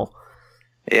don't know.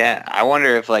 Yeah, I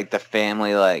wonder if like the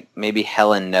family, like maybe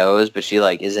Helen knows, but she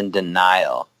like is in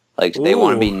denial. Like they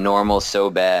want to be normal so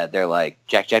bad. They're like,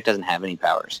 Jack doesn't have any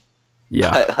powers.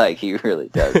 Yeah, but, like he really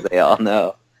does. They all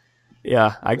know.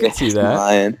 Yeah, I can see that.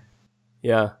 Lying.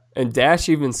 Yeah, and Dash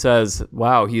even says,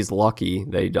 "Wow, he's lucky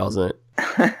that he doesn't."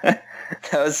 That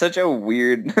was such a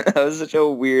weird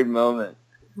moment.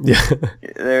 Yeah,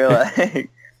 they're like,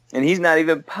 and he's not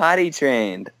even potty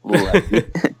trained.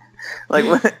 Like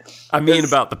what? I mean,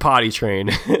 about the potty train.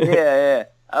 Yeah.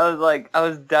 I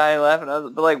was dying laughing.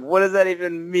 But like, what does that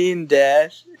even mean,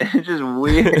 Dash? It's just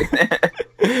weird.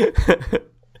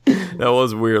 That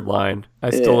was a weird line. I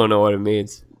still don't know what it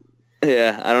means.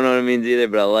 Yeah, I don't know what it means either,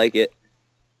 but I like it.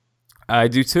 I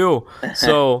do too.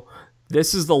 So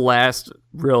this is the last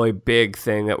really big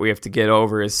thing that we have to get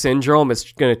over is Syndrome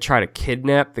is going to try to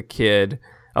kidnap the kid,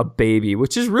 a baby,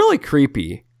 which is really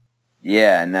creepy.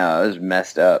 Yeah, no, it was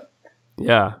messed up.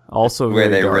 Yeah, also where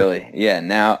very they dark. Really, yeah.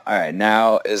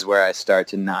 Now is where I start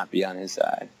to not be on his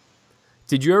side.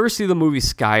 Did you ever see the movie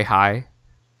Sky High?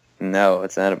 No,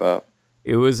 what's that about?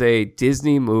 It was a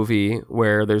Disney movie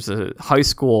where there's a high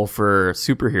school for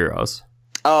superheroes.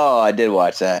 Oh, I did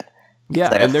watch that. Yeah,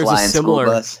 like and there's a similar.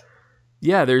 Bus.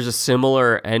 Yeah, there's a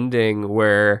similar ending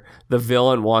where the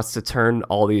villain wants to turn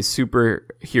all these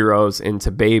superheroes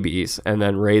into babies and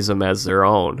then raise them as their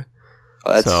own.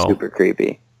 Oh, that's super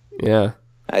creepy. Yeah.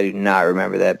 I do not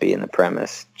remember that being the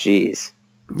premise. Jeez.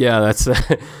 Yeah, that's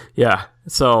yeah.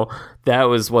 So that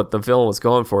was what the villain was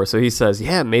going for. So he says,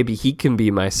 yeah, maybe he can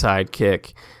be my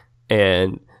sidekick.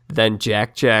 And then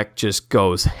Jack just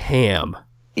goes ham.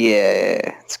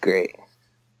 Yeah, it's great.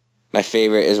 My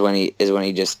favorite is when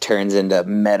he just turns into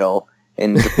metal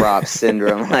and drops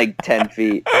Syndrome like 10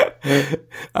 feet.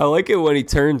 I like it when he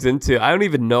turns into, I don't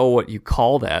even know what you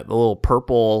call that, the little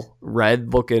purple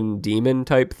red looking demon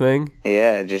type thing.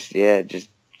 Yeah, just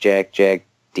Jack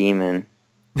demon.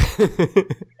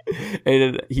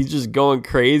 And he's just going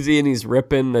crazy and he's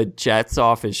ripping the jets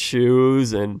off his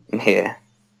shoes, and yeah,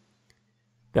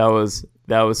 that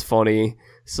was funny.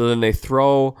 So then they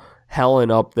throw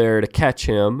Helen up there to catch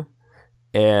him,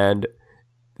 and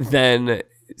then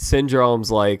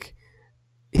Syndrome's like,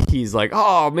 he's like,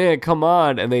 "Oh man, come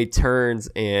on!" And then he turns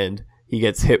and he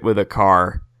gets hit with a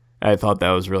car. I thought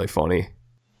that was really funny.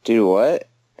 Dude, what?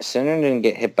 Cinder didn't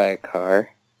get hit by a car.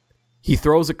 He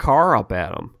throws a car up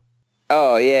at him.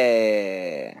 Oh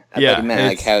yeah. I thought you meant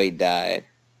like how he died.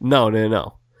 No.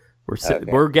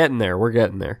 We're getting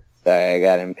there. Sorry, I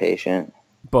got impatient.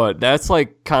 But that's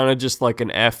like kind of just like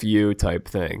an FU type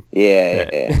thing.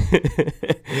 Yeah.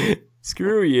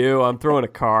 Screw you! I'm throwing a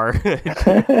car.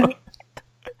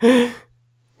 Yeah.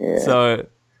 So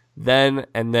then,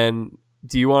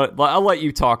 do you want? I'll let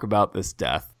you talk about this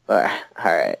death. All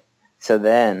right. So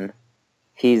then,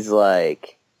 he's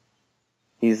like,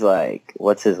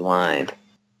 what's his line?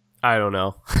 I don't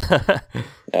know.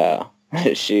 Oh,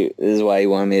 shoot! This is why you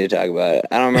wanted me to talk about it.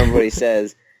 I don't remember what he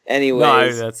says.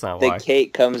 Anyways, no, that's not why. The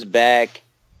Kate comes back,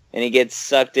 and he gets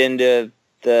sucked into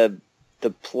the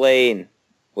plane.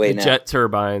 Wait, the jet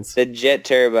turbines. The jet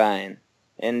turbine,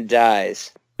 and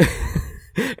dies.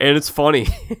 And it's funny.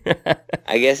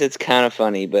 I guess it's kind of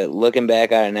funny, but looking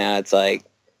back on it now, it's like,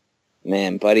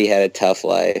 man, Buddy had a tough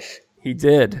life. He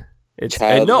did. It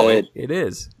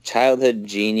is. Childhood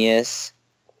genius.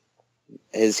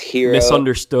 His hero.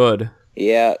 Misunderstood.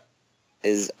 Yeah.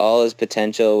 All his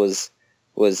potential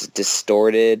was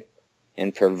distorted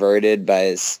and perverted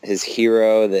by his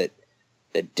hero that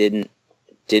didn't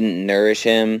nourish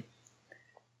him,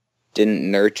 didn't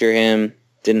nurture him,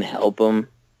 didn't help him.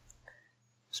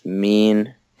 Was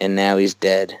mean, and now he's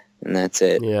dead, and that's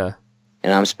it. Yeah.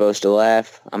 And I'm supposed to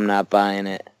laugh? I'm not buying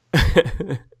it.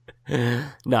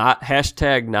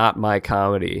 Not my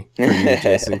comedy for you,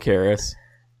 Jason Karras.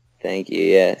 Thank you.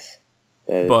 Yes.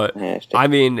 But I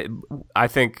mean, I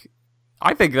think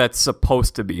that's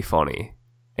supposed to be funny,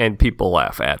 and people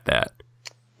laugh at that.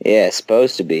 Yeah, it's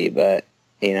supposed to be, but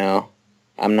you know,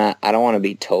 I'm not. I don't want to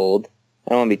be told.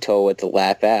 I don't want to be told what to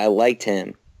laugh at. I liked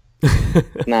him.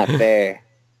 It's not fair.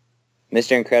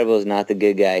 Mr. Incredible is not the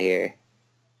good guy here.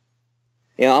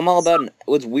 You know, I'm all about.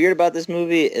 What's weird about this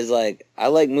movie is like I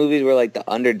like movies where like the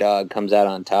underdog comes out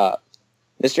on top.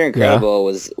 Mr. Incredible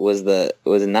was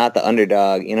not the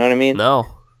underdog. You know what I mean? No.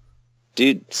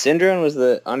 Dude, Syndrome was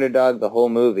the underdog the whole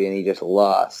movie, and he just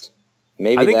lost.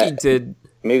 I think he did.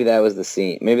 Maybe that was the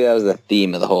scene. Maybe that was the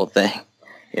theme of the whole thing.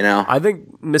 You know? I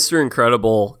think Mr.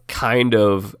 Incredible kind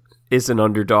of is an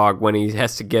underdog when he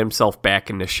has to get himself back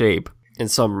into shape in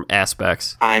some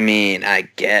aspects. I mean, I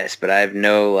guess, but I have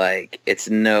it's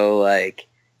no like,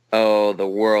 oh, the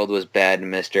world was bad to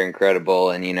Mr. Incredible,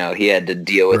 and you know he had to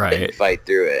deal with it and fight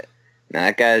through it. Now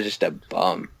that guy's just a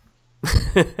bum.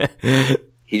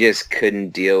 He just couldn't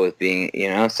deal with being, you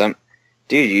know,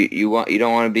 dude. You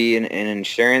don't want to be an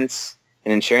insurance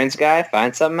guy?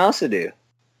 Find something else to do.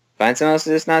 Find something else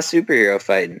that's not superhero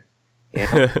fighting. You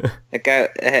know? That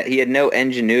guy, he had no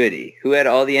ingenuity. Who had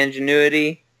all the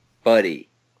ingenuity? Buddy.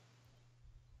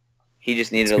 He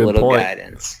just needed a little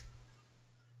guidance.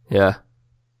 Yeah.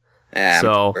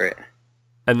 So,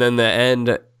 and then the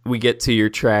end, we get to your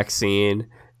track scene,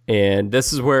 and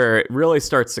this is where it really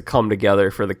starts to come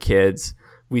together for the kids.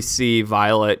 We see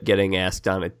Violet getting asked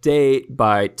on a date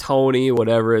by Tony,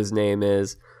 whatever his name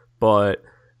is, but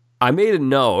I made a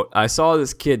note. I saw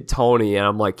this kid, Tony, and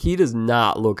I'm like, he does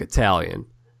not look Italian.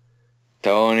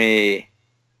 Tony.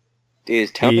 Dude,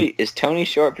 is Tony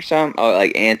short for something? Oh,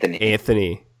 like Anthony.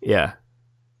 Anthony, yeah.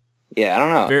 Yeah, I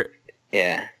don't know.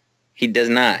 Yeah. He does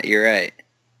not. You're right.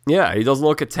 Yeah, he doesn't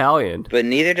look Italian. But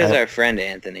neither does our friend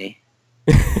Anthony.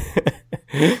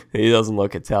 He doesn't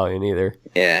look Italian either.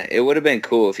 Yeah, it would have been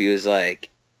cool if he was like,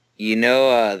 you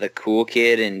know, the cool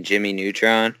kid in Jimmy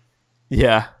Neutron?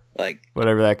 Yeah. Like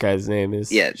whatever that guy's name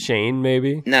is. Yeah. Shane,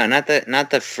 maybe? No, not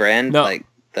the friend. No. Like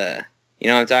you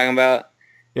know what I'm talking about?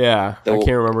 Yeah, I can't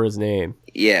remember his name.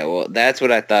 Yeah, well, that's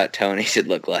what I thought Tony should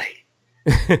look like.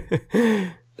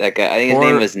 That guy, I think his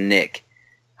name was Nick.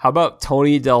 How about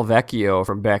Tony Del Vecchio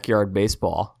from Backyard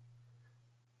Baseball?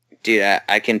 Dude,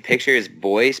 I can picture his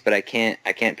voice, but I can't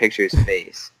picture his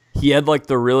face. He had like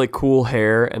the really cool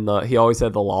hair, and he always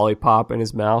had the lollipop in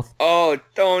his mouth. Oh,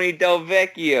 Tony Del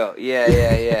Vecchio.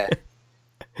 Yeah.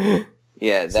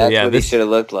 Yeah, that's what he should have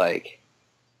looked like.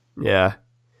 Yeah.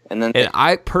 And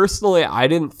I personally, I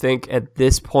didn't think at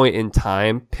this point in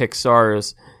time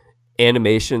Pixar's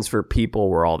animations for people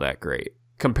were all that great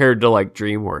compared to like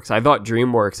DreamWorks. I thought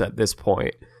DreamWorks at this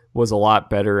point was a lot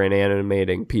better in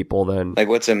animating people than like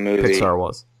what's a movie Pixar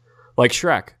was. Like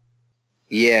Shrek.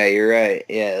 Yeah, you're right.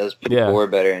 Yeah, those people were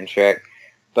better in Shrek.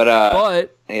 But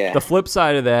the flip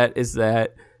side of that is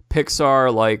that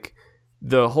Pixar, like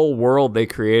the whole world they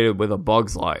created with A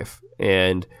Bug's Life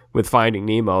and with Finding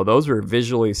Nemo, those were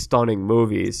visually stunning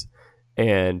movies,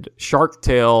 and Shark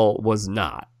Tale was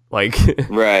not. Like,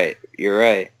 Right. You're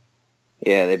right.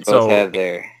 Yeah, they both So-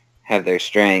 have their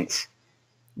strengths.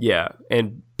 yeah,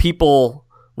 and People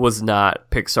was not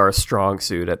Pixar's strong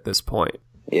suit at this point.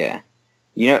 Yeah.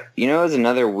 You know, it's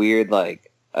another weird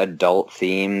like adult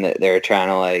theme that they're trying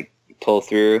to like pull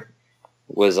through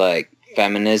was like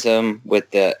feminism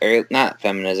or not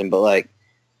feminism, but like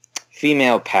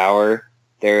female power.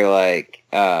 They're like,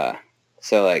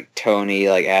 so like Tony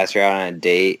like asks her out on a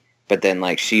date, but then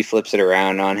like she flips it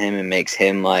around on him and makes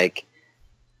him like,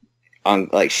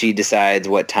 like she decides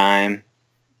what time.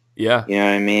 Yeah, You know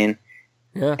what I mean?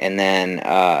 yeah, And then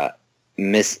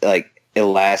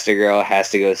Elastigirl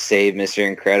has to go save Mr.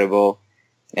 Incredible.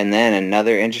 And then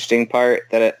another interesting part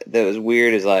that was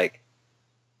weird is like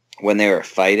when they were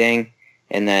fighting,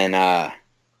 and then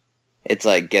it's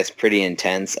like gets pretty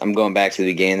intense. I'm going back to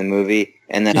the beginning of the movie,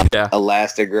 and then Yeah.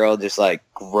 Elastigirl just like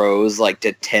grows like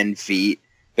to 10 feet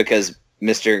because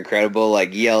Mr. Incredible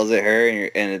like yells at her,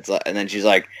 and it's like, and then she's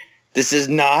like, "This is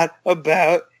not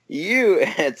about you."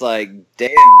 And it's like, damn,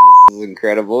 this is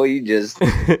incredible. You just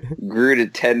grew to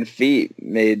 10 feet,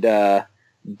 made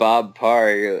Bob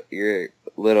Parr your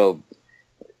little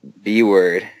B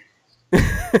word.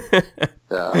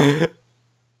 So,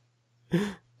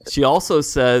 She also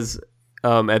says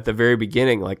at the very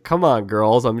beginning, like, "Come on,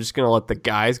 girls, I'm just gonna let the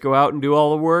guys go out and do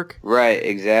all the work." right,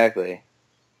 exactly.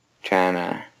 Trying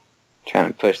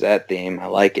to push that theme. I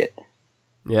like it.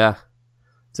 Yeah,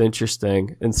 it's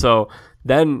interesting. And so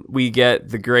then we get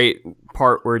the great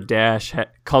part where Dash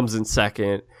comes in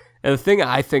second. And the thing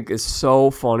I think is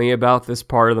so funny about this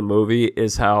part of the movie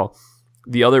is how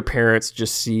the other parents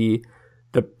just see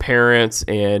the parents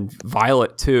and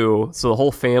Violet too, so the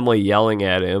whole family yelling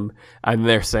at him, and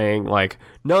they're saying like,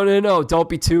 no, don't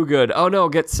be too good. Oh no,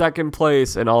 get second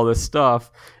place and all this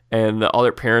stuff. And the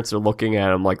other parents are looking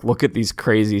at him like, look at these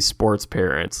crazy sports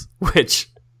parents, which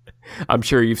I'm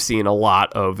sure you've seen a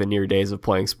lot of in your days of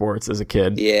playing sports as a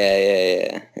kid.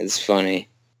 Yeah. It's funny.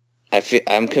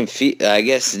 I'm confused. I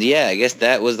guess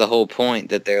that was the whole point,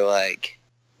 that they're like,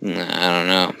 I don't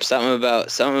know,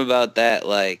 something about that,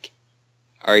 like,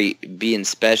 are you being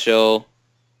special,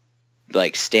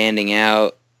 like standing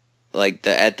out, like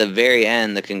at the very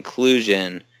end, the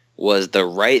conclusion was the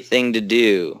right thing to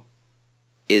do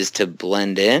is to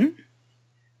blend in,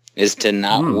 is to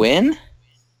not win.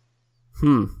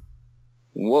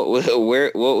 What was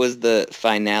the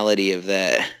finality of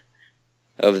that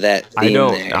theme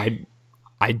there?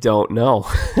 I don't know.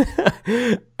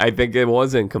 I think it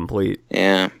was incomplete.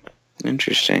 Yeah,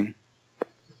 interesting.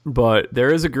 But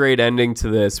there is a great ending to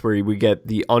this where we get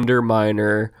the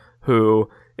Underminer, who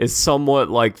is somewhat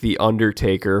like the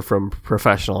Undertaker from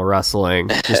professional wrestling,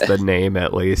 just the name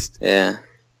at least. Yeah.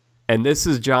 And this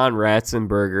is John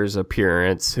Ratzenberger's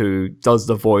appearance, who does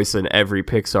the voice in every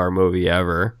Pixar movie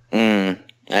ever. I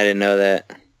didn't know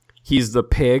that. He's the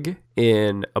pig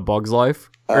in A Bug's Life.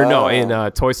 Or no, in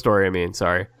Toy Story, I mean,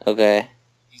 sorry. Okay.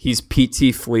 He's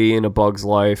P.T. Flea in A Bug's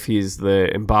Life. He's the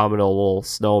abominable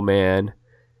snowman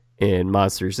in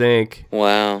Monsters, Inc.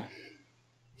 Wow.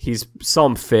 He's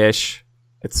some fish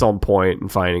at some point in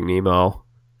Finding Nemo.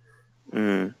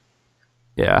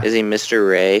 Yeah. Is he Mr.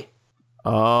 Ray?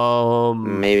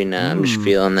 Maybe not. I'm just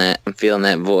feeling that. I'm feeling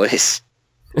that voice.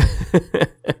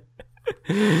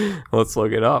 Let's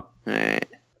look it up. All right.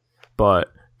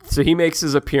 But so he makes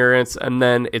his appearance, and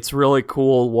then it's really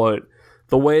cool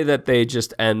the way that they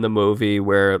just end the movie,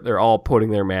 where they're all putting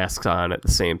their masks on at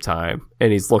the same time,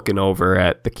 and he's looking over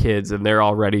at the kids, and they're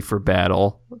all ready for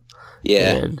battle.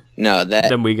 Yeah. And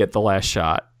then we get the last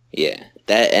shot. Yeah,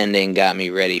 that ending got me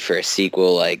ready for a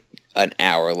sequel. Like an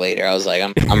hour later, I was like,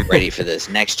 I'm ready for this.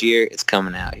 Next year, it's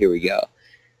coming out. Here we go.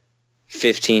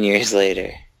 15 years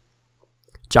later.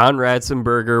 John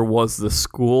Ratzenberger was the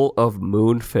School of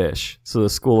Moonfish, so the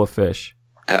School of Fish.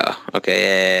 Oh,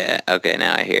 okay, yeah. Okay,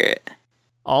 now I hear it.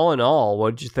 All in all,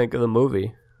 what did you think of the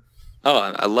movie?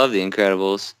 Oh, I love The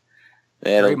Incredibles.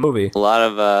 They had Great movie. A lot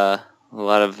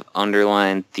of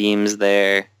underlying themes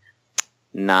there.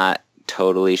 Not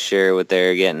totally sure what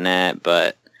they're getting at,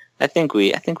 but I think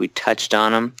we touched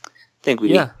on them. I think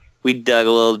we dug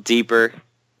a little deeper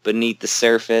beneath the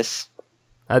surface.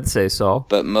 I'd say so.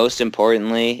 But most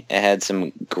importantly, it had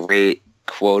some great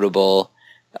quotable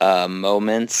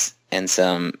moments and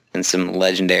some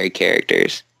legendary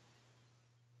characters.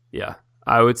 Yeah,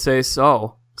 I would say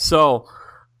so. So,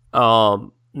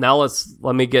 now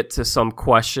let me get to some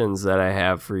questions that I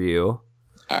have for you.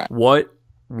 All right.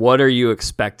 What are you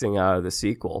expecting out of the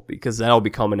sequel? Because that'll be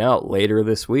coming out later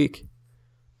this week.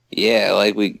 Yeah,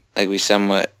 like we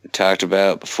somewhat talked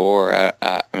about before.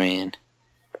 I mean,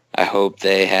 I hope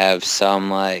they have some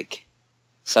like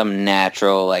some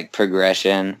natural like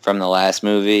progression from the last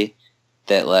movie,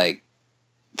 that like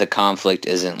the conflict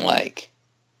isn't like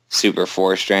super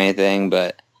forced or anything,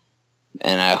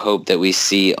 and I hope that we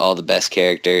see all the best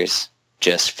characters,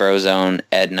 just Frozone,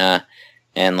 Edna,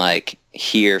 and like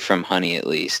hear from Honey at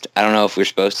least. I don't know if we're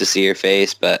supposed to see her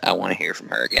face, but I want to hear from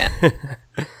her again.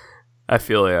 I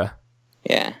feel ya.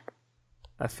 Yeah.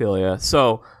 I feel ya.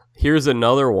 So here's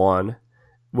another one.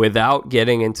 Without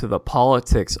getting into the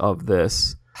politics of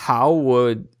this, how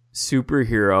would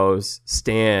superheroes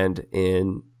stand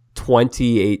in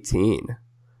 2018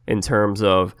 in terms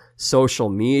of social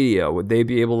media? Would they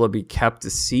be able to be kept a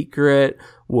secret?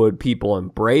 Would people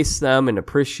embrace them and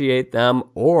appreciate them?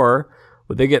 Or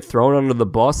would they get thrown under the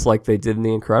bus like they did in The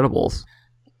Incredibles?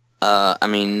 I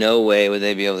mean, no way would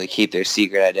they be able to keep their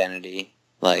secret identity.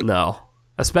 Like, no.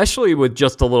 Especially with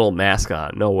just a little mask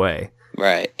on. No way.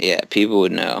 Right, yeah, people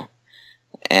would know.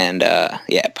 And,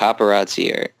 yeah,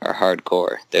 paparazzi are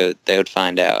hardcore. They would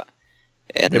find out.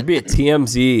 And, there'd be a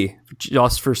TMZ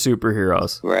just for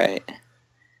superheroes. Right.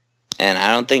 And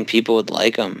I don't think people would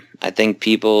like them. I think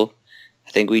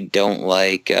we don't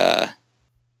like,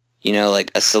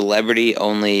 like a celebrity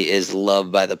only is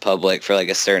loved by the public for like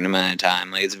a certain amount of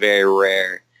time. Like, it's very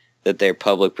rare that their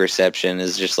public perception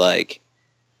is just like,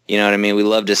 you know what I mean? We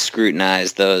love to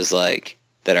scrutinize those like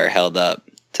that are held up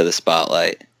to the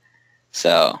spotlight.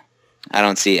 So I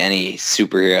don't see any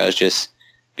superheroes just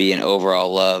being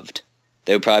overall loved.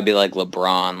 They would probably be like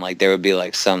LeBron. Like, there would be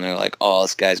like some that are like, oh,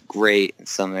 this guy's great, and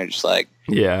some that are just like,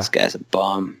 yeah, this guy's a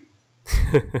bum.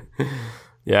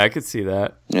 Yeah, I could see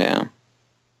that. Yeah.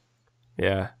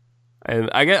 Yeah. And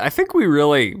I think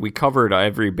we covered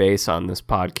every base on this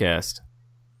podcast.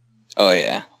 Oh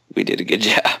yeah, we did a good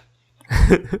job.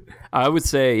 I would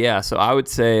say, yeah. So I would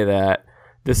say that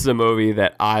this is a movie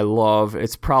that I love.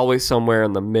 It's probably somewhere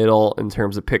in the middle in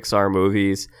terms of Pixar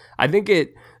movies. I think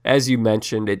it, as you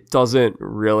mentioned, it doesn't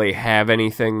really have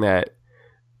anything that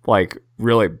like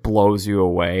really blows you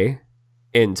away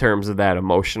in terms of that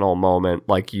emotional moment.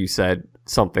 Like you said,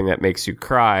 something that makes you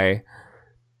cry.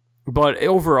 But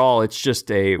overall, it's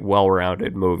just a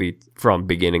well-rounded movie from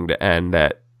beginning to end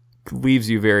that leaves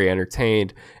you very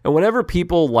entertained. And whenever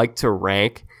people like to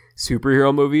rank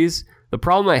superhero movies, the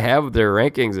problem I have with their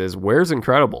rankings is, where's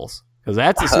Incredibles? Because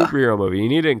that's a superhero movie. You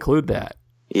need to include that.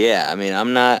 Yeah, I mean,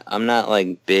 I'm not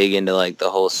like big into like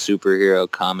the whole superhero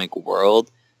comic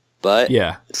world, but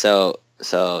yeah. So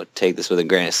take this with a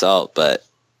grain of salt, but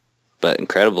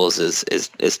Incredibles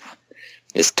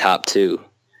is top 2,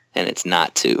 and it's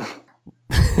not 2.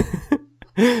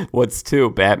 What's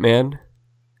 2? Batman?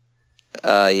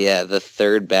 Yeah, the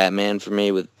third Batman for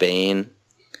me with Bane.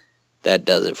 That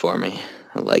does it for me.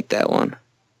 I like that one.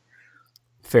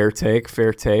 Fair take.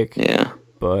 Yeah.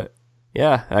 But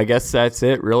yeah, I guess that's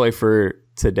it really for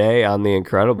today on The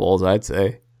Incredibles, I'd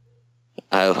say.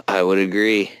 I would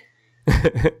agree.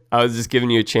 I was just giving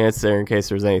you a chance there in case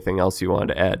there's anything else you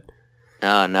wanted to add.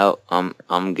 No,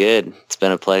 I'm good. It's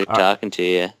been a pleasure talking to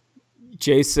you.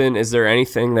 Jason, is there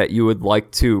anything that you would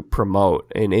like to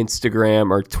promote, an Instagram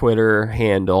or Twitter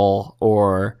handle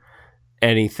or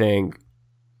anything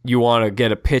you want to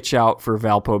get a pitch out for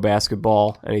Valpo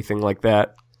basketball, anything like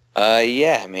that?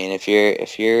 Yeah, I mean, if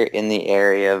you're in the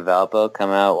area of Valpo, come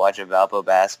out, watch a Valpo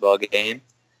basketball game.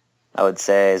 I would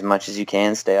say as much as you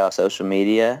can, stay off social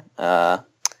media.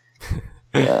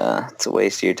 It's a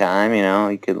waste of your time, you know.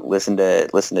 You could listen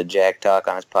to Jack talk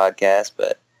on his podcast,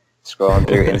 but scrolling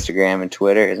through Instagram and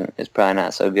Twitter is probably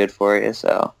not so good for you.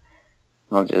 So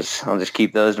I'll just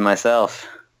keep those to myself.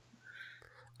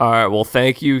 All right. Well,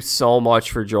 thank you so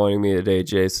much for joining me today,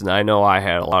 Jason. I know I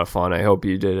had a lot of fun. I hope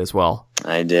you did as well.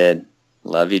 I did.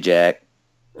 Love you, Jack.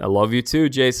 I love you too,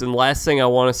 Jason. Last thing I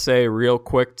want to say real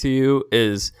quick to you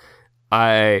is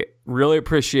I really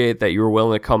appreciate that you were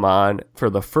willing to come on for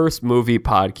the first movie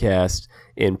podcast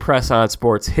in Press On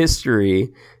Sports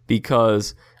history,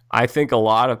 because I think a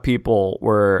lot of people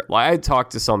I had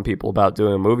talked to some people about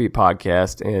doing a movie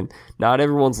podcast, and not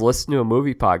everyone's listened to a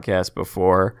movie podcast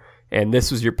before. And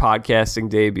this was your podcasting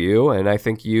debut, and I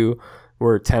think you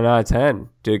were 10 out of 10.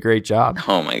 Did a great job.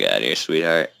 Oh my God, you're a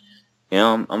sweetheart. You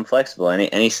know, I'm flexible.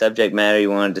 Any subject matter you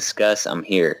want to discuss, I'm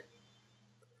here.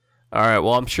 All right.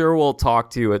 Well, I'm sure we'll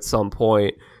talk to you at some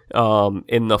point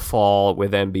in the fall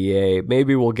with NBA.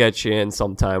 Maybe we'll get you in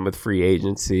sometime with free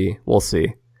agency. We'll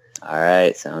see. All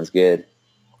right. Sounds good.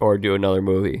 Or do another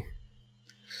movie.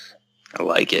 I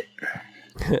like it.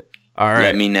 All right.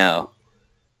 Let me know.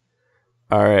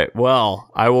 All right. Well,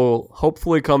 I will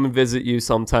hopefully come and visit you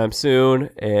sometime soon,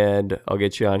 and I'll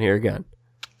get you on here again.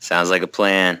 Sounds like a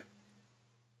plan.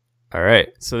 All right.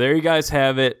 So there you guys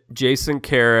have it. Jason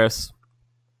Karras,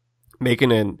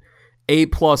 making an A+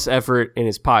 effort in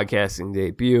his podcasting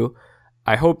debut.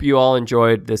 I hope you all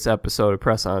enjoyed this episode of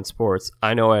Press On Sports.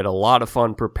 I know I had a lot of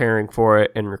fun preparing for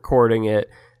it and recording it,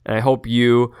 and I hope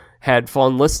you had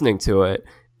fun listening to it.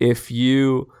 If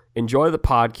you enjoy the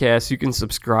podcast, you can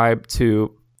subscribe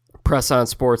to Press On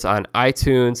Sports on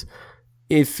iTunes.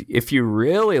 If you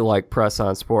really like Press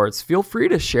On Sports, feel free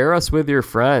to share us with your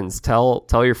friends. Tell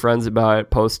your friends about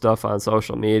it. Post stuff on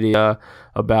social media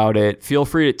about it. Feel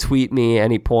free to tweet me at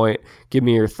any point. Give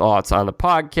me your thoughts on the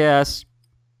podcast,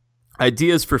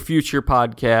 ideas for future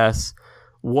podcasts,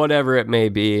 whatever it may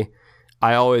be.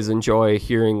 I always enjoy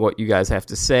hearing what you guys have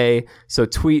to say. So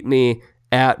tweet me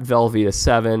at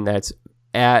Velveeta7. That's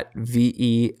at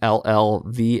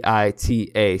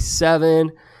VELLVITA7.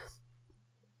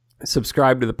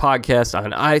 Subscribe to the podcast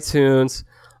on iTunes.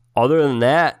 Other than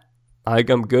that, I think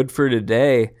I'm good for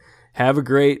today. Have a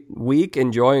great week.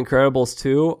 Enjoy Incredibles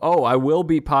 2. Oh, I will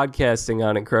be podcasting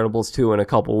on Incredibles 2 in a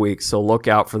couple weeks, so look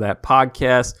out for that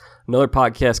podcast. Another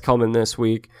podcast coming this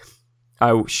week.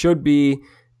 It'll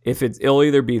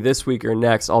either be this week or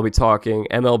next, I'll be talking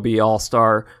MLB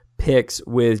All-Star picks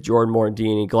with Jordan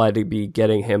Morandini. Glad to be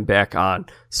getting him back on.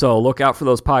 So look out for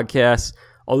those podcasts.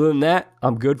 Other than that,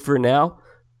 I'm good for now.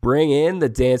 Bring in the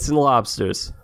Dancing Lobsters.